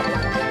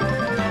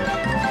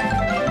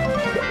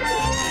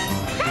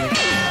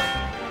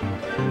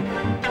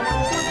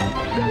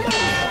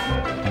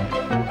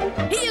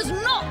 He is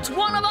not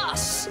one of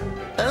us!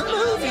 A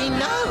movie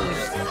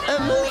nose! A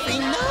movie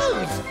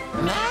nose!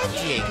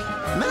 Magic!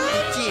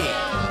 Magic!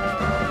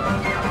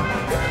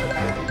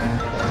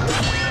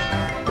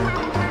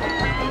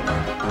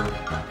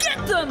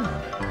 Get them!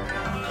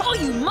 Are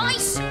you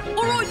mice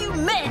or are you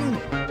men?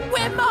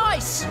 We're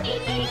mice!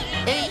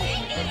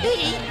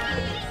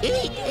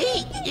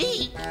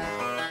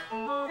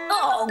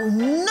 Oh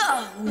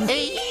no! Let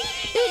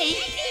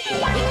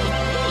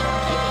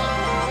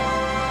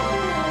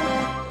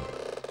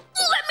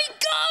me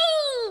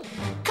go!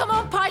 Come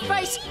on,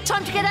 Pieface!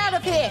 Time to get out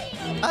of here!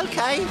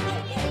 Okay.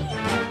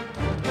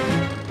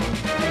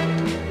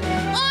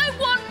 I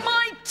want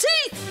my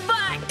teeth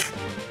back!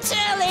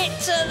 Tell it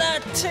to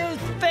the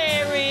tooth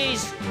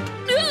fairies!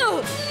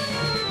 No!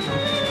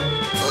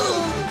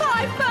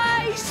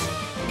 Pieface!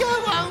 Go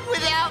on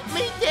without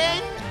me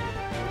then.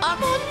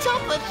 I'm on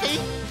top of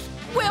things.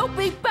 We'll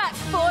be back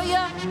for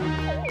you!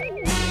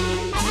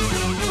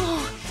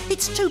 Oh,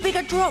 it's too big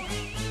a drop.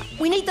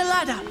 We need the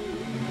ladder.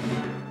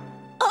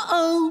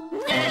 Uh-oh!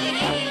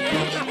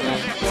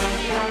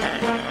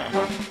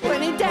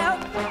 When in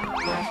doubt,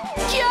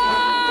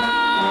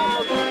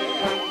 jump!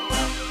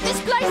 This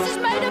place is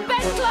made of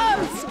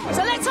bedclothes,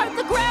 so let's hope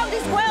the ground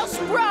is well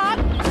sprung.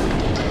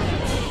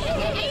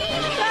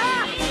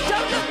 Ah,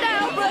 don't look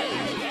now, but...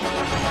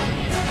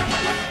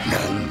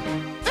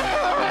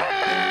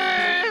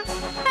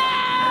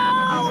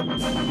 Help!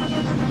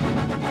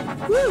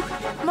 Whew,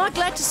 am I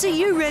glad to see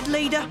you, Red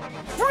Leader.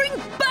 Bring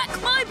back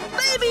my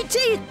baby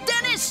teeth,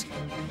 Dennis!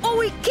 Or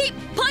we keep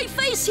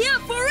Pieface here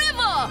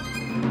forever!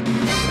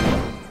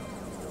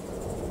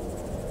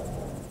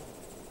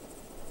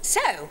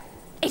 So,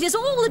 it is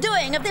all the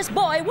doing of this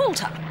boy,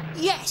 Walter.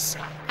 Yes,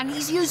 and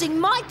he's using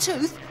my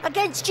tooth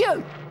against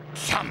you.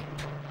 Thump!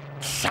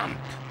 Thump!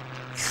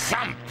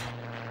 Thump!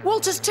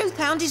 Walter's tooth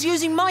hound is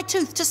using my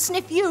tooth to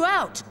sniff you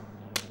out.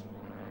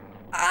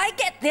 I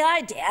get the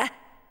idea.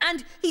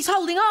 And he's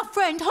holding our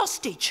friend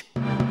hostage.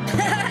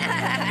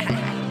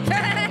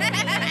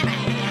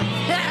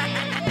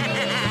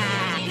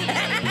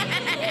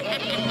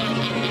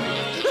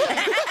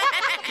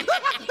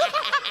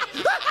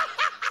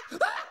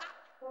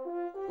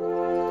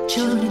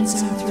 Children in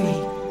Zone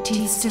 3,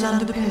 teeth still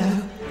under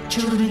pillow.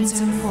 Children in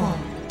Zone 4,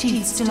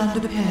 teeth still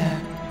under pillow.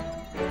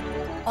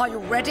 Are you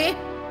ready?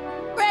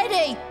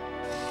 Ready!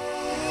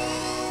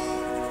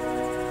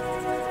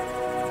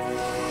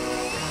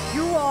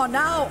 You are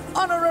now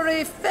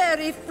honorary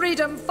fairy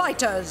freedom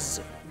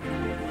fighters.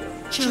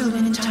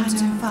 Children in Time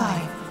Zone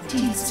 5,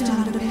 teeth still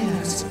under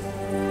pillows.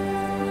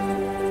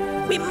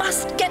 We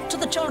must get to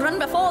the children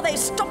before they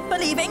stop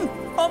believing,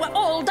 or we're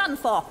all done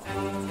for.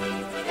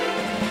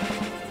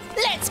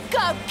 Let's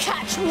go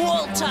catch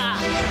Walter!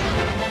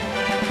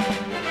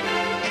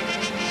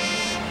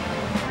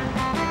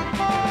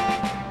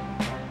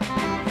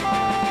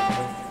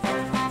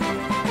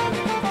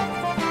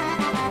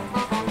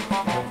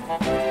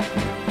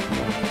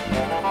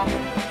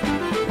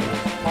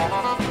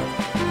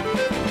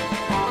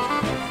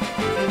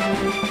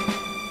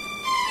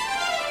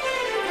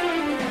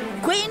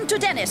 Queen to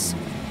Dennis.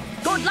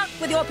 Good luck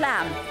with your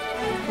plan.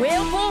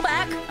 We'll pull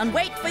back and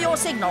wait for your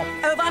signal.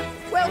 Over.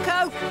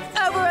 Wilco,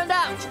 over and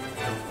out.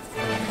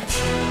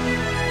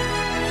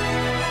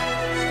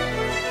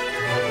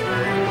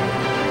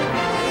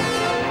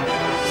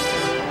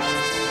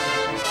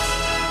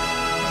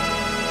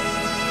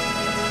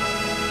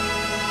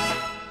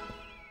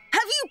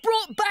 Have you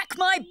brought back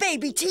my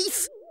baby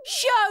teeth?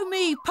 Show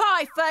me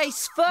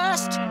Pieface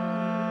first.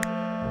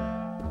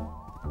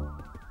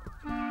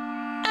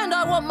 And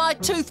I want my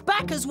tooth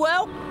back as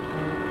well.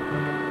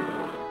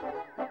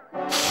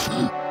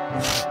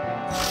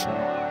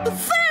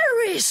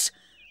 Fairies!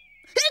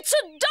 It's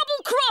a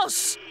double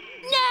cross!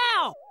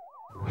 Now!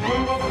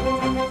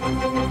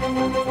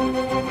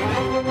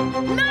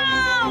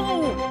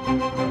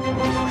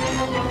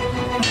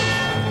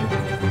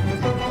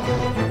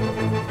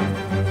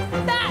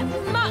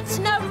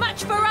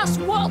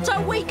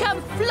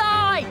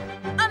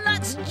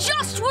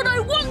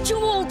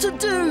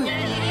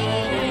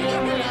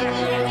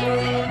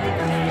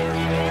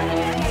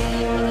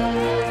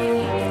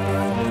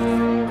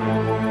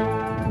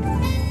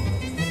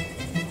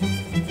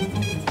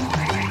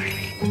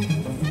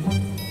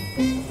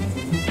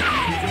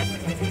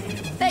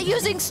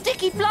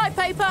 sticky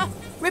flypaper.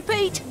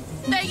 Repeat,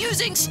 they're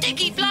using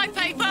sticky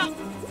flypaper.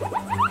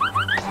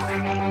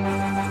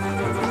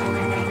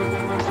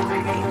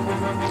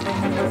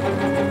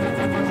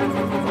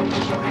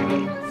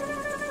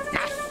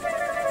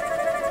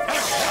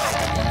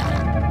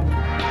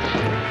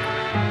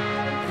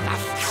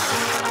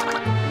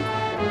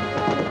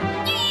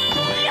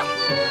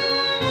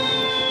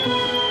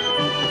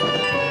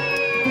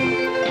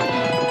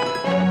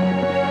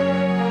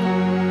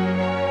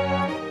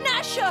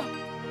 Gnasher!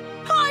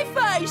 Pie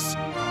face!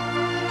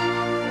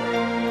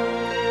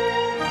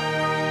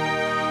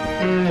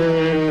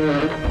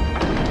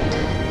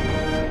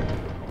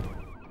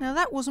 Now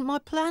that wasn't my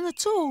plan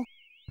at all.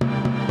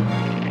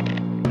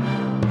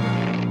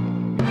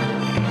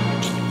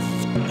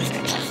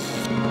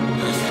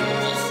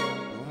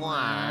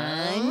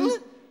 One,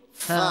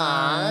 5,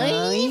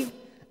 8.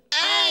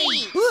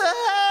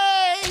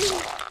 Whey!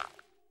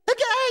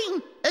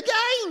 Again!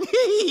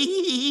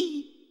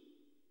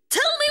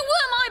 Tell me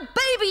where my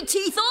baby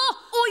teeth are,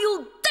 or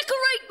you'll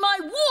decorate my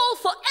wall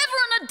forever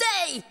and a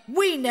day!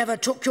 We never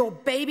took your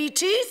baby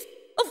teeth.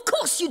 Of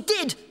course you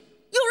did!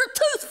 You're a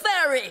tooth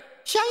fairy!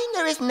 Shame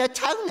there isn't a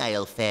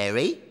toenail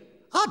fairy.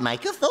 I'd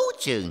make a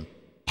fortune.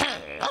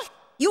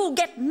 You'll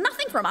get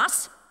nothing from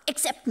us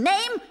except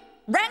name,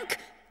 rank,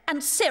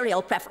 and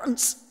cereal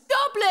preference.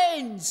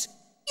 Goblins!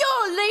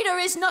 Your leader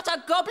is not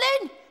a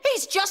goblin.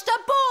 He's just a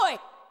boy.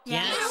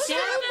 Just a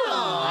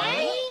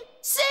boy?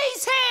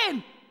 Seize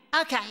him!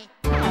 Okay.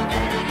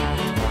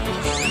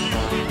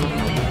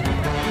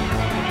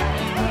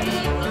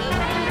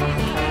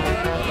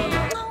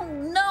 Oh,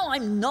 no,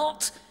 I'm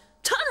not.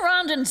 Turn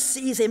around and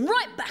seize him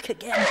right back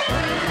again.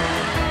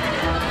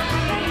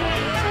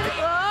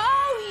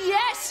 Oh,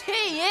 yes, he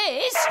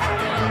is.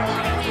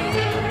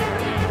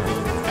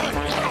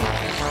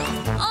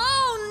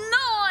 Oh,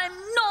 no, I'm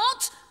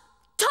not.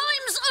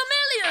 Times a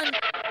million.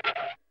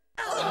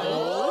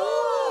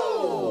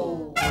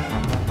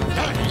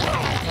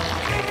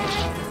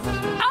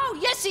 Oh,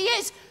 yes, he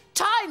is.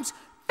 Times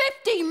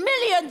 50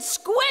 million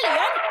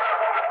squillion.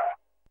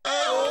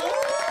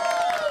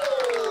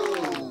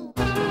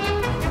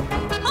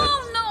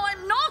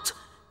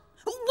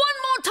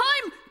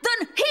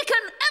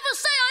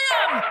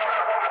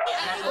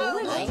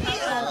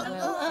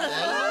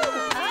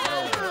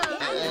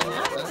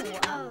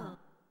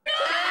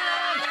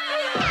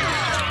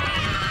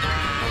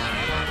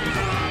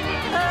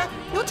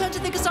 Your turn to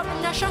think of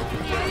something, Gnasher.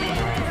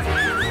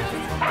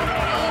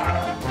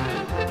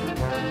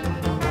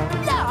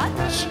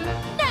 Lunch?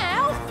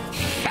 Now?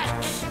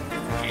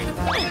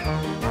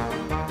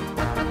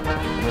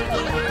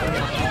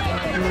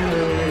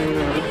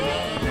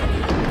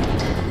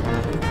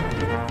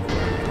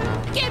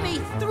 Give me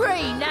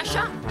 3,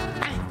 Gnasher.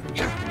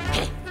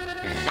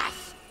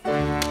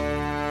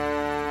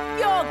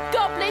 Your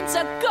goblins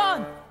are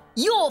gone.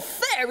 Your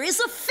fairies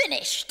are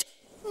finished.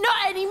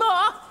 Not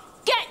anymore.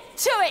 Get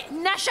to it,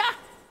 Gnasher.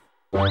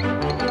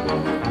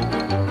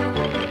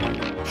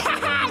 Ha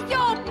ha!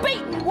 You're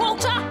beaten,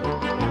 Walter.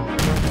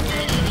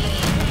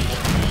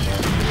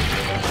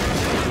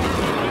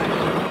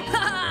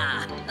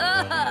 Ha!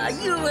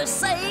 You were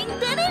saying,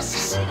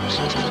 Dennis?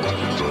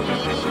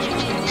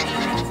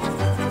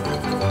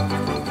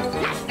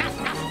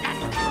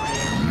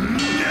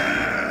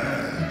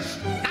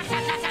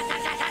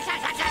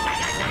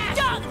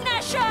 Duck,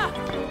 Gnasher!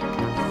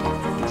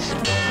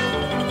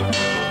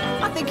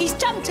 I think he's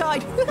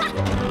tongue-tied.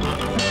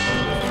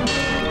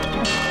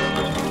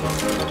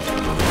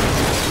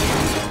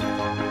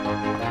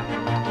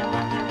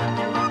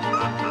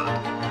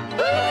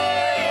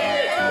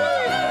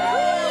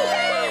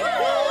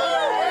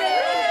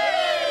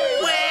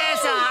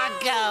 Where's our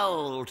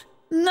gold?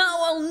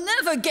 Now I'll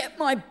never get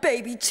my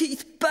baby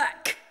teeth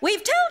back.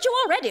 We've told you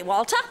already,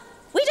 Walter.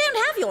 We don't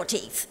have your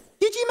teeth.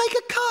 Did you make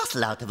a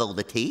castle out of all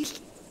the teeth?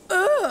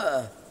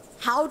 Ugh,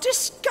 how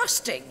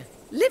disgusting.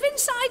 Live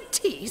inside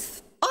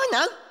teeth? I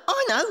know.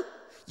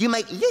 You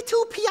make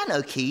little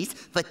piano keys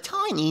for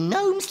tiny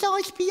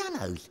gnome-sized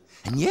pianos.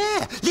 And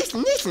yeah,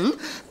 listen.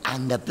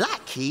 And the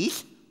black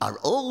keys are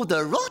all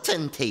the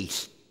rotten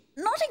teeth.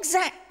 Not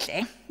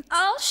exactly.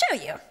 I'll show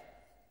you.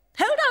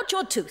 Hold out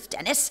your tooth,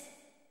 Dennis.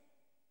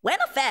 When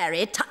a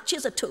fairy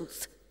touches a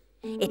tooth,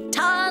 it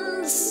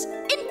turns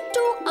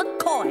into a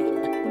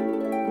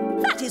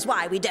coin. That is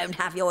why we don't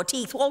have your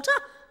teeth,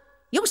 Walter.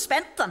 You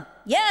spent them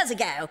years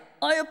ago.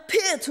 I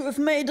appear to have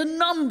made a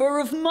number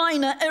of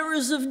minor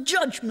errors of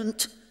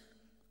judgment.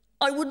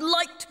 I would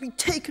like to be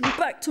taken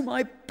back to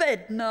my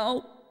bed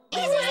now.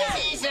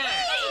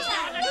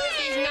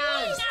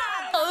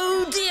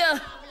 Oh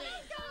dear.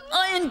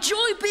 I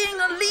enjoy being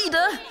a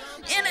leader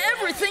in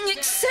everything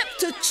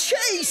except a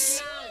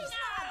chase.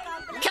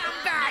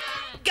 Come back!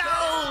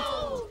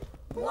 Gold!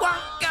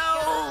 Want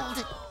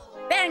gold!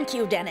 Thank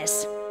you,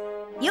 Dennis.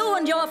 You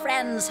and your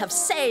friends have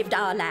saved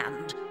our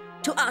land.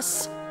 To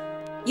us,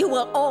 you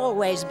will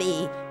always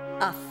be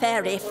a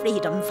fairy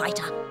freedom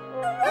fighter.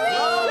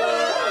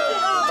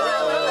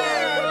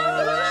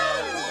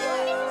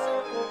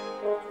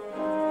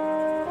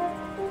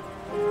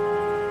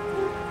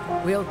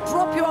 We'll We'll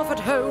drop you off at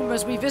home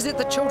as we visit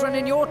the children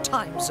in your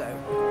time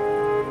zone.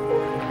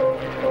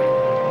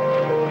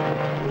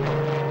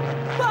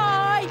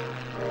 Bye!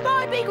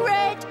 Bye, Big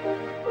Red!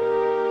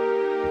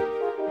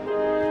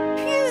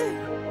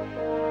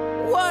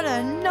 Phew! What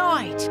a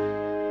night!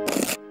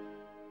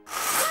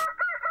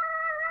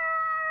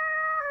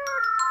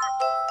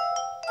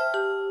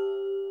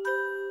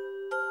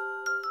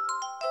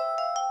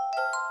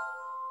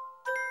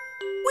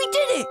 We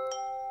did it!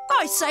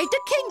 I saved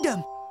a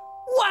kingdom!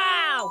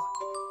 Wow!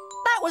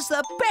 That was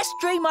the best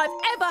dream I've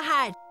ever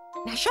had!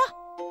 Gnasher?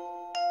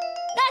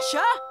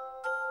 Gnasher?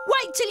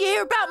 Wait till you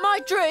hear about my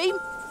dream!